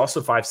Dortch is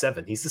also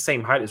 5'7". He's the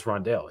same height as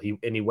Rondale.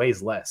 He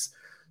weighs less.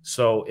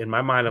 So in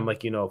my mind, I'm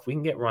like, if we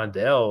can get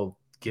Rondale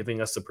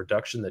giving us the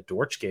production that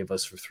Dortch gave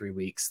us for 3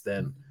 weeks,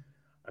 then,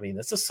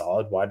 that's a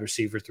solid wide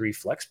receiver 3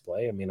 flex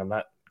play. I'm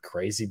not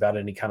crazy about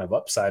any kind of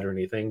upside or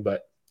anything,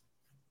 but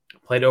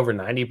played over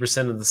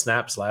 90% of the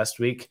snaps last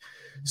week.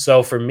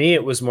 So for me,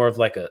 it was more of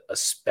like a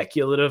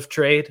speculative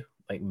trade.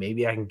 Like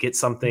maybe I can get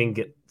some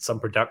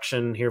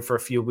production here for a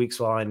few weeks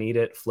while I need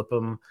it, flip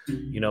them,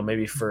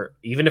 maybe for,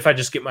 even if I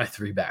just get my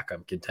 3 back,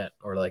 I'm content,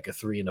 or like a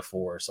 3 and a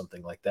 4 or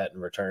something like that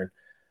in return,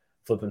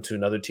 flip them to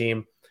another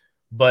team.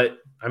 But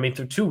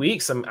through 2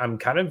 weeks, I'm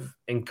kind of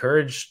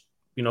encouraged,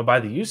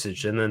 by the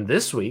usage. And then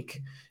this week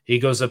he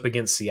goes up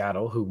against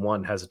Seattle, who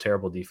 1 has a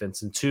terrible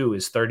defense and 2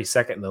 is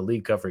 32nd in the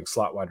league covering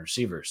slot wide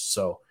receivers.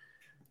 So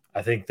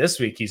I think this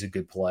week he's a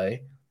good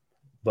play,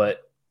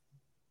 but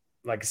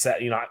like I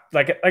said,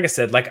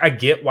 I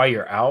get why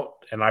you're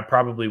out, and I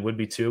probably would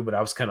be too, but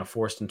I was kind of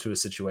forced into a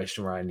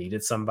situation where I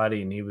needed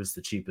somebody, and he was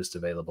the cheapest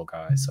available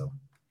guy. So,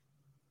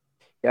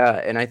 yeah,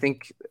 and I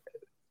think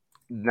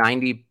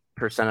 90%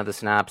 of the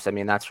snaps,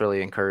 that's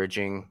really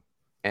encouraging,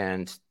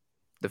 and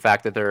the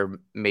fact that they're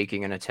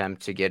making an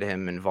attempt to get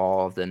him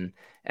involved, and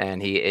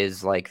he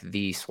is like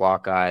the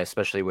slot guy,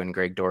 especially when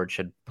Greg Dortch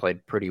had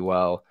played pretty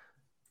well.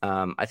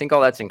 I think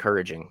all that's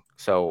encouraging.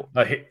 So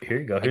here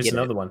you go. Here's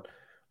another one.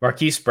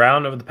 Marquise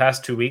Brown over the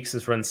past 2 weeks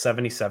has run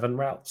 77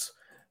 routes.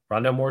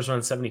 Rondale Moore's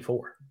run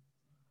 74.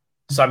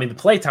 So, the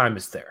play time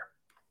is there.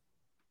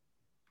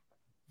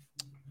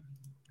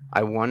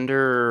 I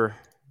wonder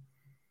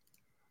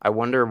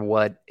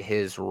what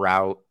his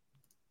route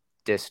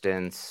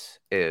distance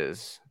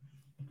is.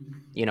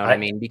 You know what I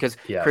mean? Because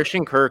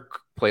Christian Kirk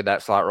played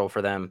that slot role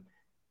for them,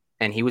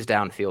 and he was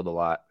downfield a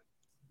lot.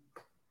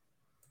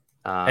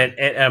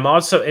 And I'm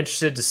also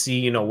interested to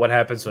see, what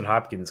happens when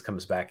Hopkins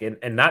comes back.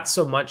 And not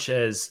so much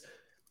as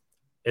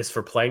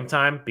for playing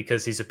time,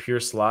 because he's a pure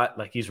slot.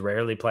 Like, he's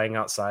rarely playing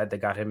outside. They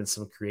got him in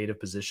some creative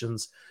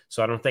positions.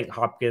 So I don't think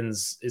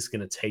Hopkins is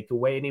going to take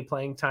away any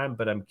playing time,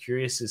 but I'm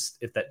curious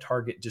if that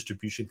target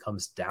distribution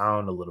comes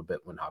down a little bit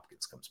when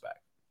Hopkins comes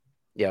back.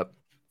 Yep.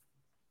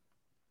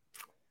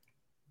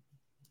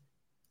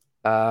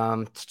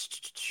 I'll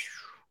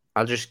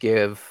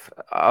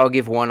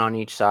give one on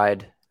each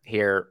side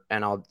here,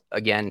 and I'll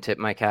again tip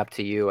my cap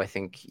to you. I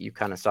think you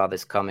kind of saw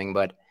this coming,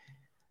 but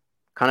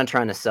kind of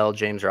trying to sell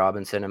James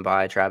Robinson and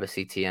buy Travis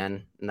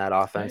Etienne in that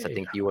offense. I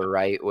think you were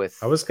right with.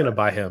 I was going to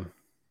buy him.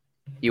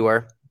 You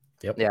were?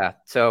 Yep. Yeah.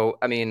 So,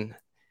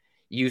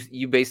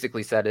 you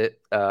basically said it.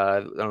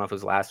 I don't know if it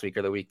was last week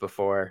or the week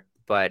before,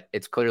 but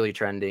it's clearly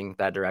trending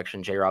that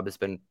direction. J-Rob has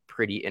been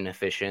pretty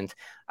inefficient.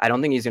 I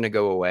don't think he's going to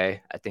go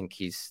away. I think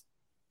he's,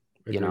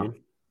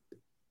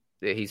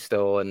 he's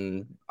still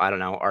in,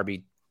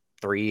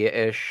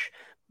 RB3-ish,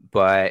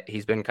 but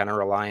he's been kind of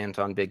reliant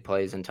on big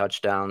plays and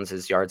touchdowns.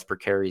 His yards per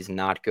carry is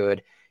not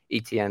good.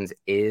 Etienne's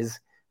is,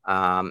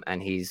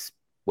 and he's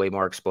way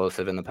more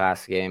explosive in the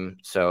pass game.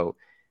 So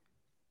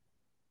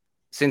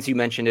since you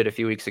mentioned it a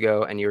few weeks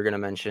ago and you were going to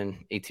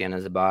mention Etienne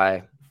as a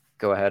buy,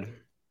 go ahead.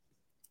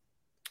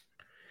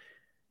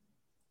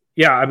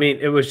 Yeah,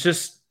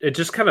 it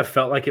just kind of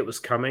felt like it was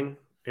coming.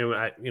 And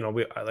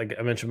like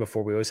I mentioned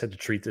before, we always had to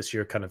treat this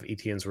year kind of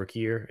Etienne's rookie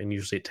year, and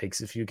usually it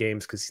takes a few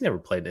games because he never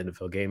played an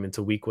NFL game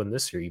until week 1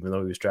 this year, even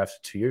though he was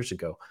drafted 2 years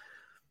ago.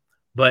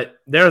 But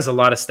there's a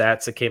lot of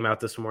stats that came out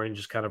this morning,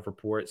 just kind of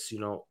reports.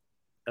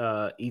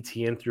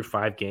 Etienne through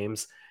 5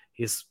 games,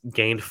 he's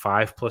gained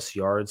 5+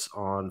 yards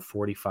on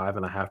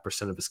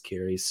 45.5% of his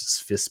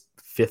carries,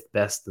 fifth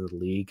best in the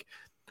league.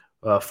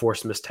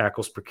 Forced missed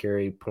tackles per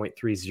carry,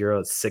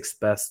 0.30, it's 6th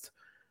best.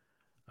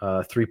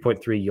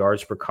 3.3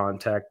 yards per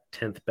contact,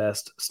 10th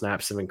best.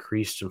 Snaps have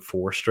increased in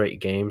 4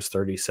 straight games,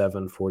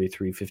 37,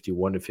 43,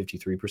 51 to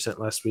 53%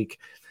 last week.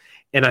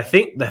 And I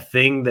think the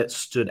thing that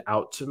stood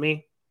out to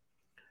me,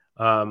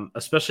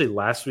 especially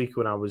last week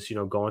when I was,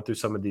 going through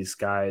some of these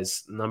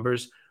guys'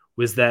 numbers,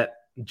 was that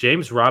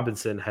James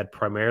Robinson had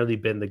primarily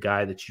been the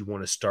guy that you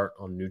want to start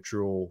on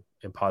neutral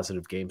and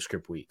positive game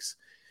script weeks.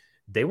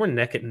 They were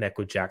neck and neck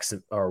with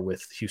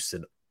with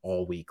Houston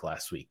all week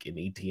last week, and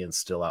Etienne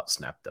still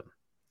outsnapped them.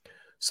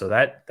 So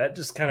that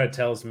just kind of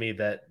tells me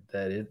that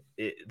the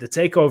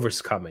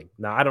takeover's coming.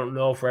 Now, I don't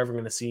know if we're ever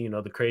going to see,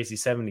 the crazy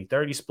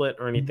 70-30 split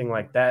or anything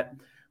like that,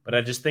 but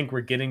I just think we're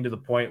getting to the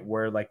point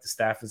where, like, the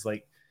staff is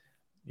like,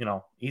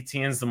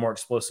 Etienne's the more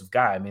explosive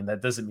guy. I mean,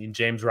 that doesn't mean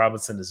James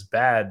Robinson is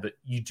bad, but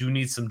you do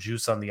need some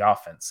juice on the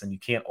offense, and you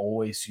can't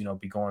always,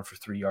 be going for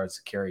 3 yards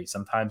to carry.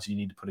 Sometimes you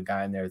need to put a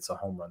guy in there that's a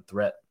home run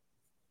threat.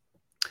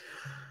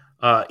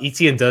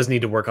 Etienne does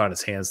need to work on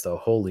his hands, though.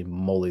 Holy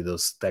moly,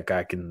 that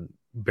guy can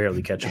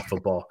barely catch a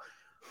football.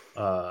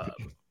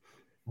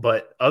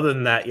 But other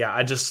than that, yeah,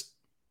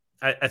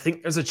 I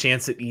think there's a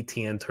chance that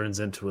Etienne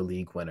turns into a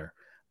league winner.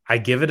 I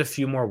give it a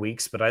few more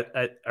weeks, but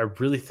I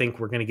really think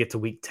we're going to get to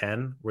week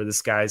 10 where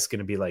this guy's going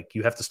to be like,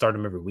 you have to start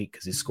him every week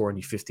because he's scoring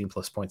you 15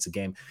 plus points a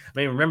game. I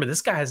mean, remember,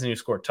 this guy hasn't even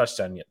scored a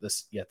touchdown yet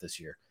this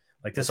year.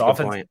 Like this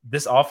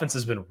offense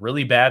has been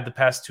really bad the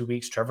past 2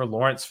 weeks. Trevor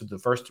Lawrence for the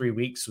first 3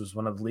 weeks was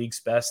one of the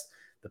league's best.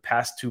 The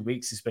past 2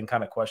 weeks, he's been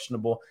kind of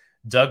questionable.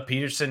 Doug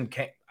Peterson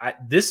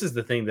this is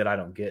the thing that I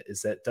don't get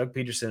is that Doug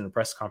Peterson in a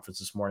press conference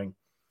this morning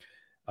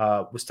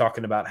was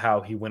talking about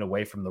how he went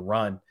away from the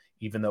run,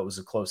 even though it was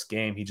a close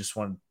game. He just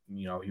wanted,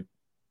 he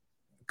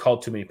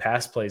called too many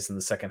pass plays in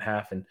the second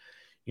half. And,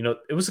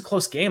 it was a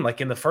close game.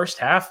 Like in the first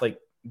half, like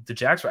the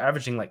Jags were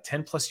averaging like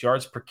 10 plus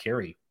yards per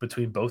carry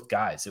between both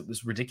guys. It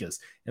was ridiculous.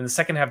 In the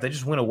second half, they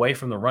just went away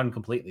from the run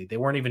completely. They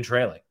weren't even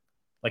trailing.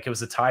 Like it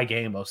was a tie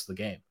game most of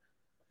the game.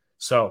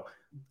 So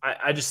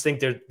I just think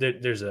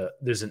there's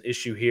an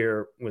issue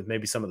here with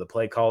maybe some of the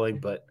play calling,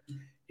 but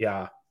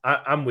yeah,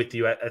 I'm with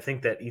you. I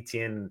think that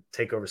Etienne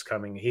takeover is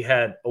coming. He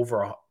had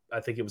I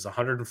think it was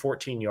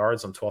 114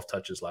 yards on 12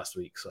 touches last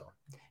week. So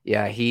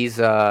yeah, he's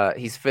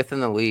fifth in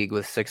the league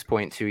with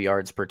 6.2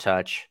 yards per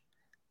touch.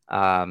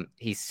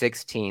 He's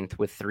 16th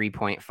with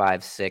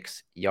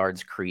 3.56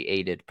 yards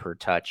created per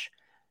touch.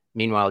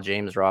 Meanwhile,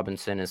 James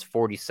Robinson is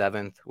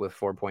 47th with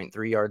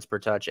 4.3 yards per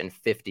touch and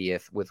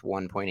 50th with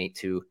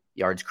 1.82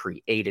 yards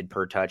created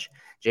per touch.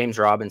 James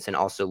Robinson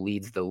also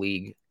leads the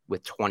league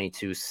with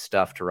 22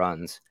 stuffed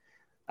runs.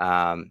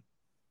 I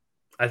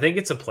think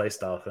it's a play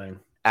style thing.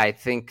 I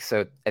think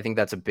so. I think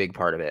that's a big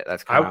part of it.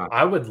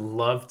 I would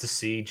love to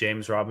see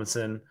James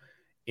Robinson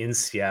in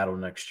Seattle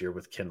next year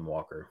with Ken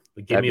Walker.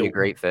 That'd be a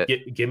great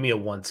fit. Give me a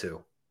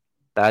 1-2.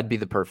 That'd be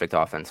the perfect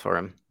offense for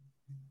him.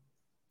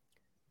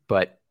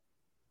 But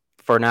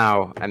for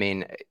now, I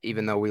mean,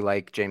 even though we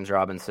like James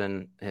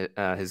Robinson,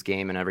 his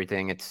game and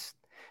everything, it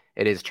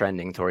is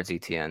trending towards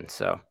Etienne.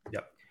 So,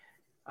 yep.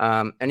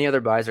 Any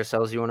other buys or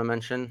sells you want to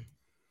mention?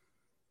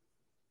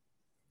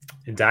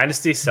 In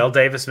Dynasty, sell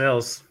Davis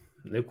Mills.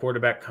 New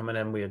quarterback coming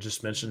in. We had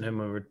just mentioned him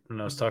when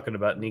I was talking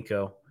about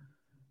Nico.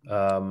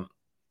 How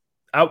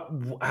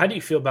do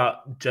you feel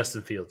about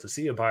Justin Fields? Is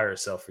he a buy or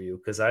sell for you?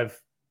 Because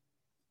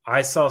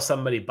I saw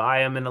somebody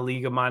buy him in a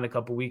league of mine a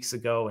couple weeks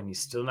ago, and he's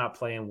still not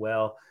playing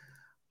well.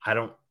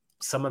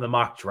 Some of the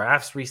mock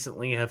drafts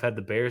recently have had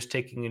the Bears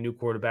taking a new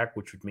quarterback,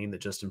 which would mean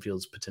that Justin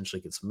Fields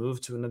potentially gets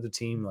moved to another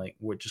team. Like,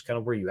 just kind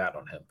of where you at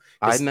on him?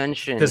 I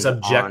mentioned because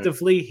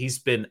objectively, he's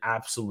been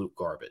absolute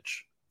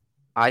garbage.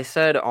 I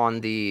said on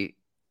the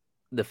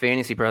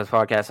Fantasy Pros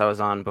podcast I was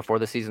on before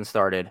the season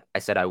started, I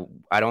said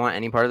I don't want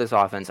any part of this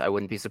offense. I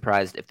wouldn't be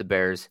surprised if the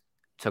Bears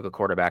took a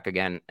quarterback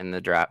again in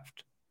the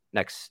draft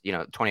next,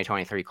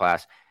 2023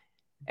 class.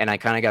 And I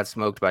kind of got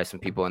smoked by some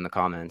people in the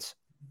comments.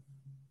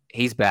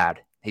 He's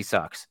bad. He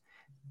sucks.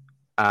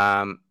 You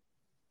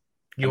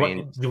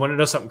want to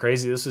know something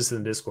crazy? This is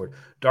in the Discord.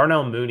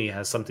 Darnell Mooney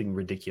has something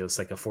ridiculous,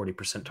 like a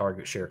 40%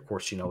 target share. Of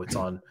course,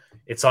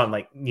 it's on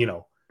like,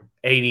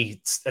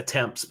 80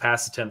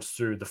 pass attempts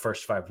through the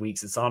first 5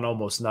 weeks. It's on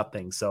almost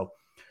nothing. So,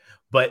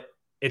 but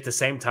at the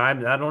same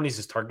time, not only is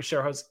his target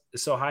share is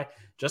so high,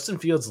 Justin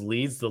Fields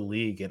leads the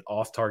league in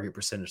off-target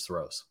percentage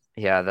throws.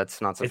 Yeah,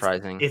 that's not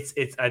surprising.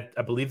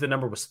 I believe the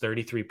number was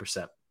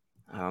 33%.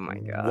 Oh my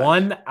God.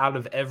 1 out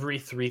of every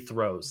 3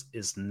 throws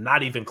is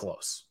not even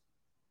close.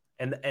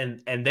 And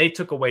they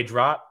took away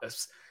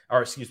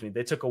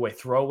they took away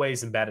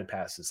throwaways and batted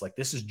passes. Like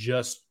this is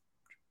just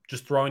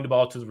throwing the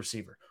ball to the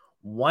receiver.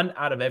 1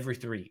 out of every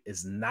 3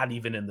 is not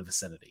even in the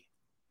vicinity.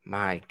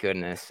 My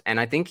goodness. And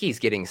I think he's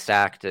getting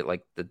sacked at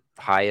like the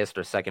highest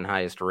or second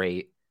highest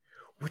rate.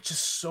 Which is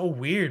so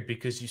weird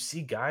because you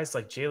see guys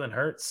like Jalen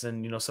Hurts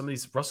and, some of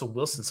these Russell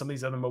Wilson, some of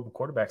these other mobile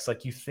quarterbacks,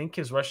 like you think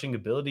his rushing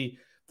ability,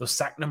 those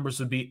sack numbers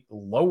would be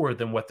lower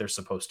than what they're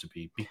supposed to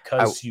be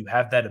because you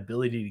have that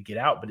ability to get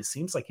out, but it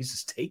seems like he's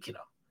just taking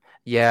them.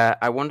 Yeah.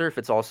 I wonder if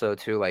it's also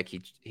too, like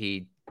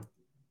he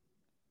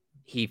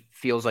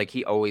feels like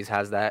he always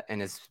has that in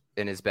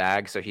his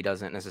bag. So he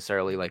doesn't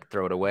necessarily like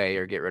throw it away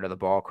or get rid of the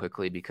ball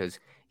quickly because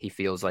he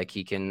feels like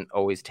he can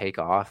always take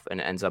off and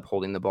ends up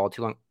holding the ball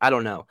too long. I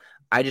don't know.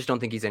 I just don't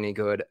think he's any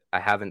good. I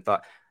haven't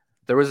thought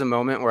there was a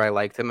moment where I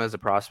liked him as a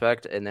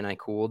prospect and then I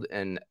cooled.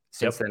 And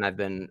since then I've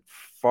been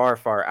far,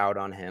 far out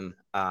on him.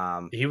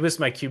 He was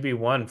my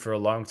QB1 for a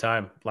long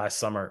time last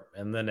summer.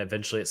 And then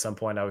eventually at some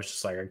point I was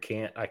just like, I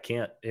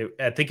can't.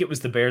 I think it was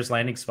the Bears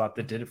landing spot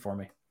that did it for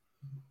me.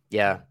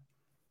 Yeah.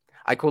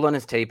 I cooled on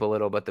his tape a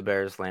little, but the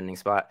Bears landing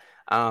spot.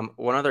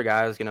 One other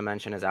guy I was going to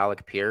mention is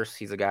Alec Pierce.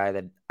 He's a guy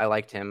that I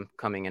liked him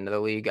coming into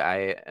the league.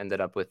 I ended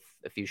up with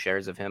a few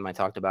shares of him. I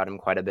talked about him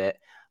quite a bit.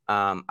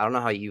 I don't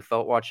know how you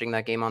felt watching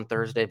that game on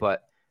Thursday,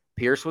 but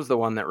Pierce was the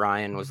one that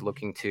Ryan was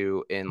looking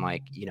to in,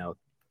 like,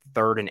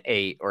 3rd and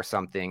 8 or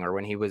something, or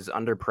when he was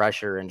under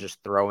pressure and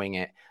just throwing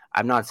it.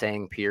 I'm not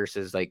saying Pierce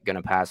is like going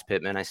to pass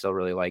Pittman. I still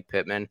really like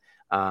Pittman.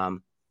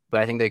 But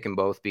I think they can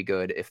both be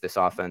good if this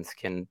offense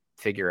can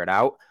figure it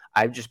out.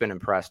 I've just been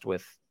impressed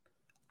with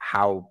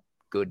how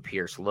good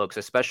Pierce looks,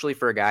 especially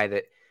for a guy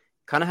that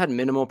kind of had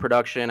minimal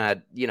production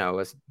at,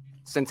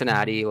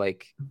 Cincinnati,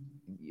 like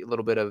a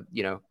little bit of,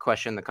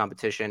 question the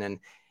competition. And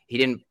he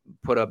didn't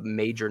put up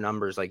major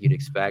numbers like you'd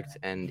expect.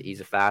 And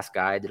he's a fast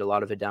guy, did a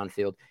lot of it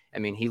downfield. I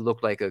mean, he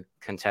looked like a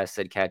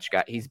contested catch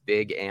guy. He's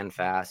big and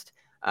fast.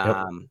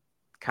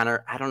 Kind of,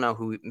 I don't know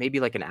who, maybe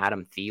like an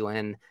Adam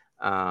Thielen.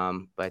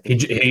 But I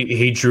think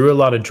he drew a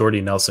lot of Jordy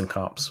Nelson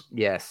comps.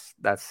 Yes,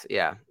 that's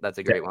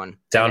a great one.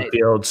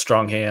 Downfield,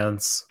 strong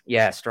hands.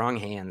 Yeah, strong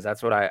hands.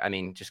 That's what I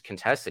mean, just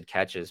contested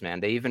catches, man.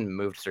 They even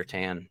moved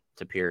Surtain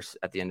to Pierce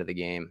at the end of the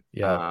game,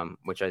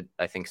 which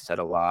I think said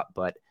a lot.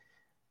 But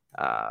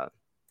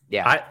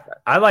yeah,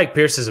 I like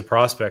Pierce as a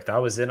prospect. I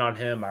was in on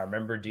him. I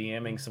remember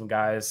DMing some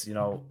guys, in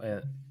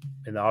the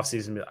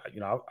offseason.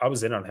 I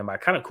was in on him. I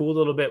kind of cooled a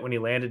little bit when he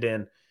landed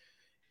in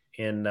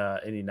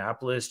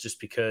Indianapolis, just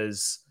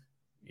because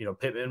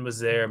Pittman was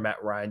there.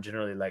 Matt Ryan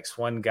generally likes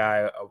one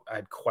guy. I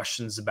had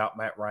questions about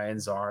Matt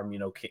Ryan's arm.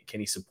 Can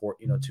he support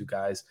two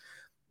guys?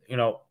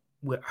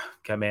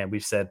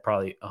 We've said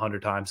probably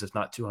 100 times, if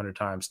not 200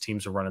 times,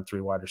 teams are running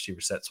 3 wide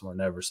receiver sets more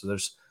than ever. So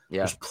there's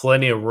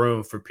plenty of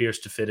room for Pierce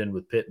to fit in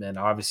with Pittman.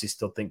 I obviously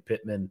still think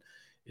Pittman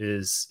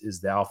is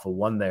the alpha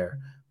one there,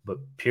 but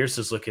Pierce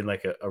is looking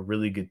like a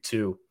really good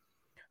 2.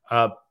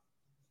 I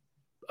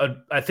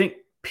think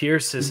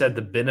Pierce has had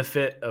the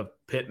benefit of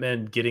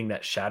Pittman getting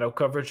that shadow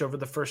coverage over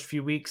the first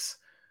few weeks.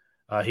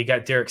 He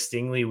got Derek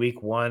Stingley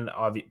week 1,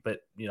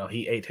 but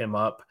he ate him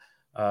up.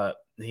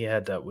 He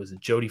had was it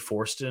Jody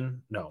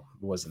Forston? No,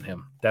 it wasn't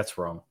him. That's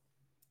wrong.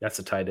 That's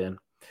a tight end.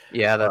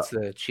 Yeah, that's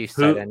the Chiefs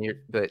tight end.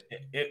 But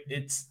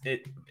it's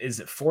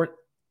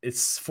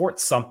Fort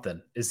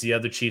something is the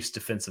other Chiefs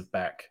defensive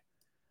back.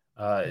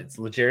 It's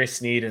L'Jarius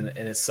Sneed and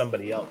it's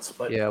somebody else.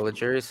 But yeah,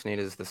 L'Jarius Sneed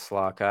is the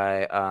slot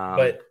guy.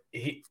 But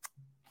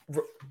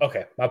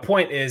okay. My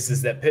point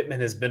is that Pittman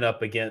has been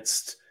up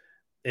against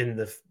in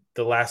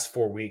the last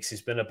 4 weeks.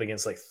 He's been up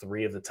against like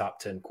 3 of the top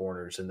 10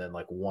 corners, and then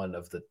like 1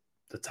 of the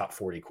top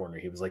 40 corner.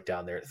 He was like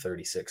down there at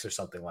 36 or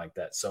something like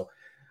that. So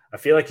I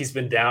feel like he's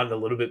been down a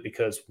little bit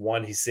because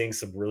 1, he's seeing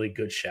some really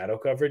good shadow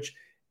coverage,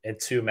 and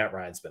 2, Matt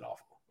Ryan's been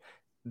awful.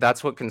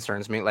 That's what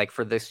concerns me. Like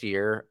for this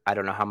year, I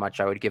don't know how much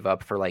I would give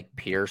up for like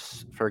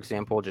Pierce, for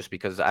example, just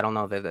because I don't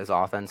know that his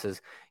offense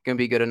is going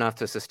to be good enough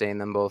to sustain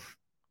them both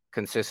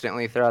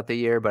consistently throughout the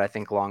year. But I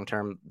think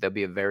long-term, they'll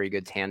be a very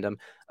good tandem.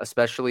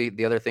 Especially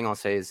the other thing I'll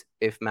say is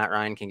if Matt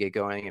Ryan can get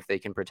going, if they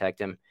can protect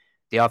him,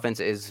 the offense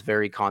is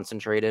very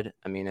concentrated.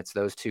 I mean, it's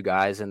those 2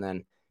 guys, and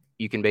then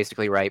you can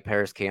basically write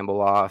Paris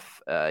Campbell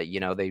off.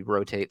 They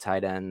rotate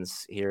tight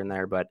ends here and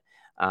there, but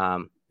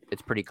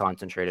it's pretty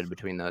concentrated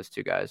between those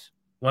 2 guys.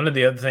 One of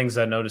the other things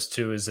I noticed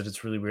too is that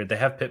it's really weird. They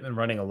have Pittman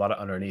running a lot of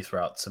underneath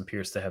routes, and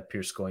Pierce, they have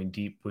Pierce going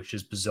deep, which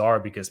is bizarre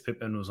because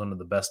Pittman was one of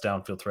the best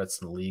downfield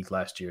threats in the league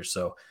last year.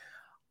 So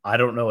I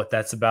don't know what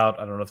that's about.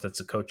 I don't know if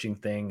that's a coaching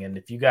thing. And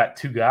if you got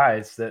 2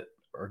 guys that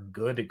are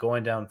good at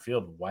going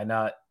downfield, why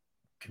not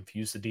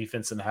confuse the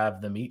defense and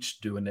have them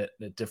each doing it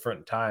at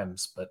different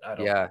times? But I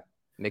don't. Yeah,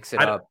 mix it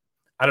up.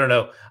 I don't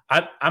know.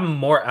 I'm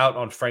more out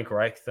on Frank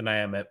Reich than I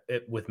am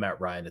with Matt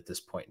Ryan at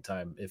this point in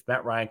time. If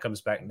Matt Ryan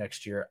comes back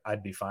next year,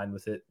 I'd be fine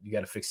with it. You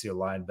got to fix your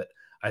line, but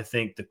I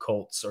think the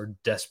Colts are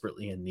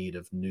desperately in need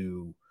of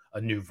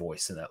a new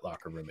voice in that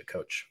locker room at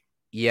coach.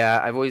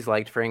 Yeah, I've always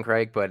liked Frank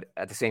Reich, but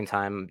at the same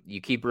time, you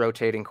keep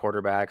rotating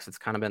quarterbacks. It's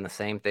kind of been the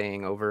same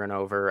thing over and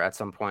over. At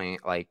some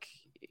point, like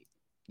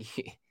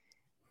you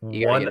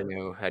got to get a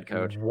new head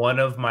coach. One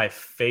of my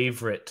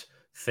favorite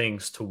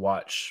things to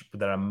watch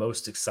that I'm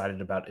most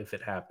excited about if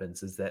it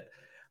happens is that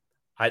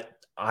I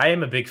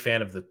am a big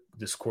fan of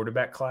this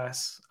quarterback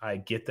class. I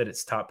get that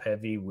it's top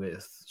heavy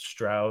with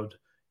Stroud,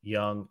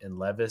 Young, and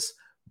Levis,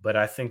 but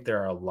I think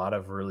there are a lot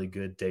of really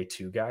good day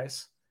 2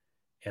 guys,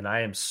 and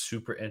I am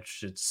super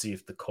interested to see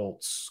if the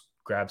Colts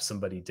grab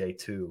somebody day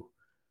 2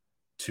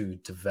 to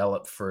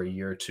develop for a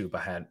year or 2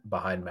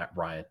 behind Matt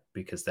Ryan,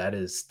 because that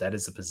is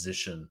a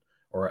position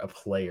or a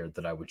player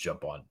that I would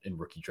jump on in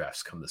rookie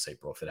drafts come this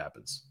April if it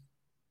happens.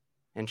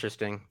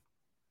 Interesting.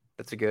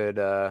 That's a good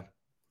thought.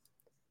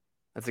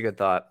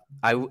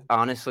 I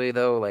honestly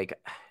though, like,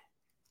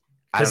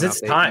 because it's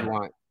time. You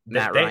want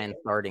Matt Ryan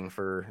starting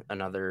for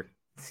another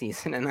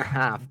season and a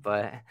half,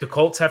 but the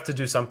Colts have to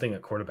do something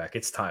at quarterback.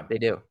 It's time. They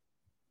do.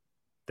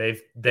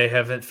 They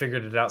haven't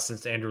figured it out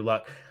since Andrew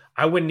Luck.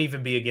 I wouldn't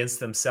even be against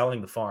them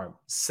selling the farm.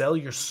 Sell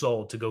your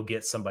soul to go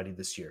get somebody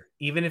this year,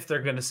 even if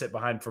they're going to sit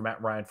behind for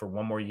Matt Ryan for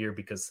 1 more year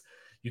because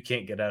you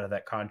can't get out of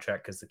that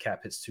contract because the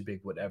cap hit's too big,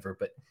 whatever.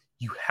 But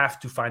you have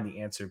to find the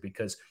answer,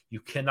 because you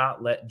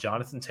cannot let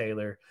Jonathan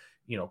Taylor,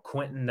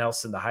 Quentin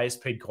Nelson, the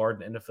highest paid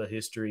guard in NFL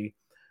history,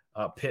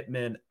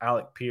 Pittman,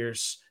 Alec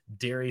Pierce,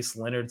 Darius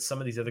Leonard, some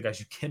of these other guys,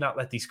 you cannot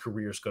let these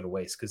careers go to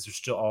waste because they're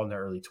still all in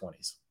their early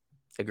 20s.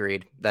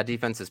 Agreed. That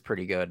defense is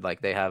pretty good.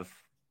 Like they have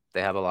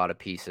a lot of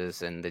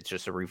pieces, and it's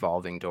just a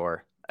revolving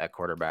door at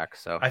quarterback.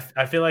 So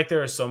I feel like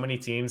there are so many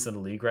teams in the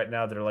league right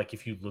now that are like,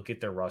 if you look at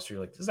their roster,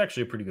 you're like, this is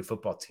actually a pretty good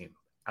football team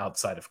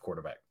outside of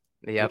quarterback,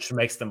 which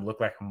makes them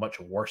look like a much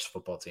worse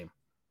football team.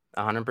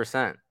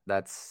 100%.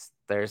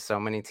 There's so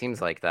many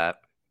teams like that.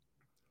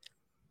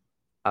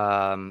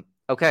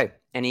 Okay.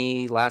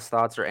 Any last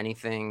thoughts or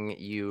anything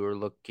you're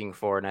looking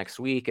for next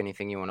week?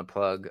 Anything you want to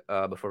plug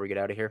before we get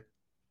out of here?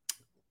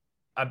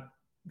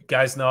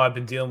 Guys know I've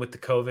been dealing with the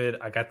COVID.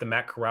 I got the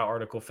Matt Corral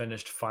article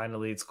finished.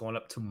 Finally, it's going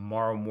up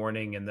tomorrow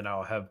morning, and then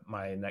I'll have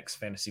my next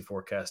fantasy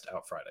forecast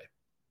out Friday.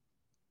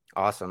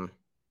 Awesome.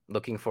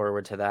 Looking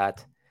forward to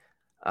that.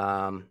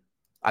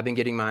 I've been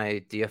getting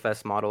my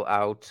DFS model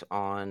out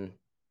on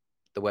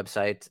the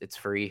website. It's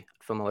free,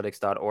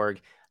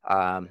 filmalytics.org.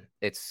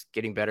 It's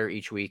getting better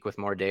each week with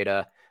more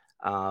data.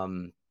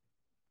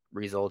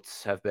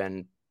 Results have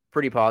been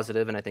pretty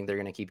positive, and I think they're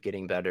going to keep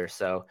getting better.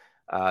 So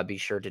be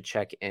sure to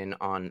check in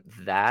on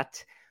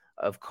that.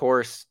 Of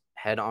course,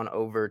 head on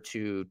over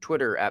to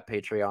Twitter at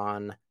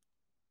Patreon.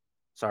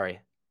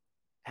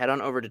 Head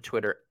on over to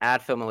Twitter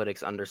at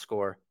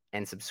Filmalytics_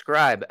 and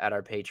subscribe at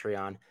our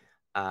Patreon,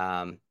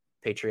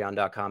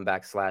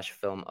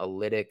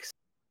 patreon.com/Filmalytics.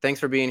 Thanks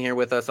for being here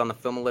with us on the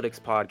Filmalytics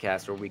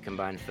podcast, where we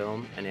combine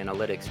film and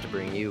analytics to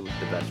bring you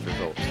the best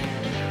results.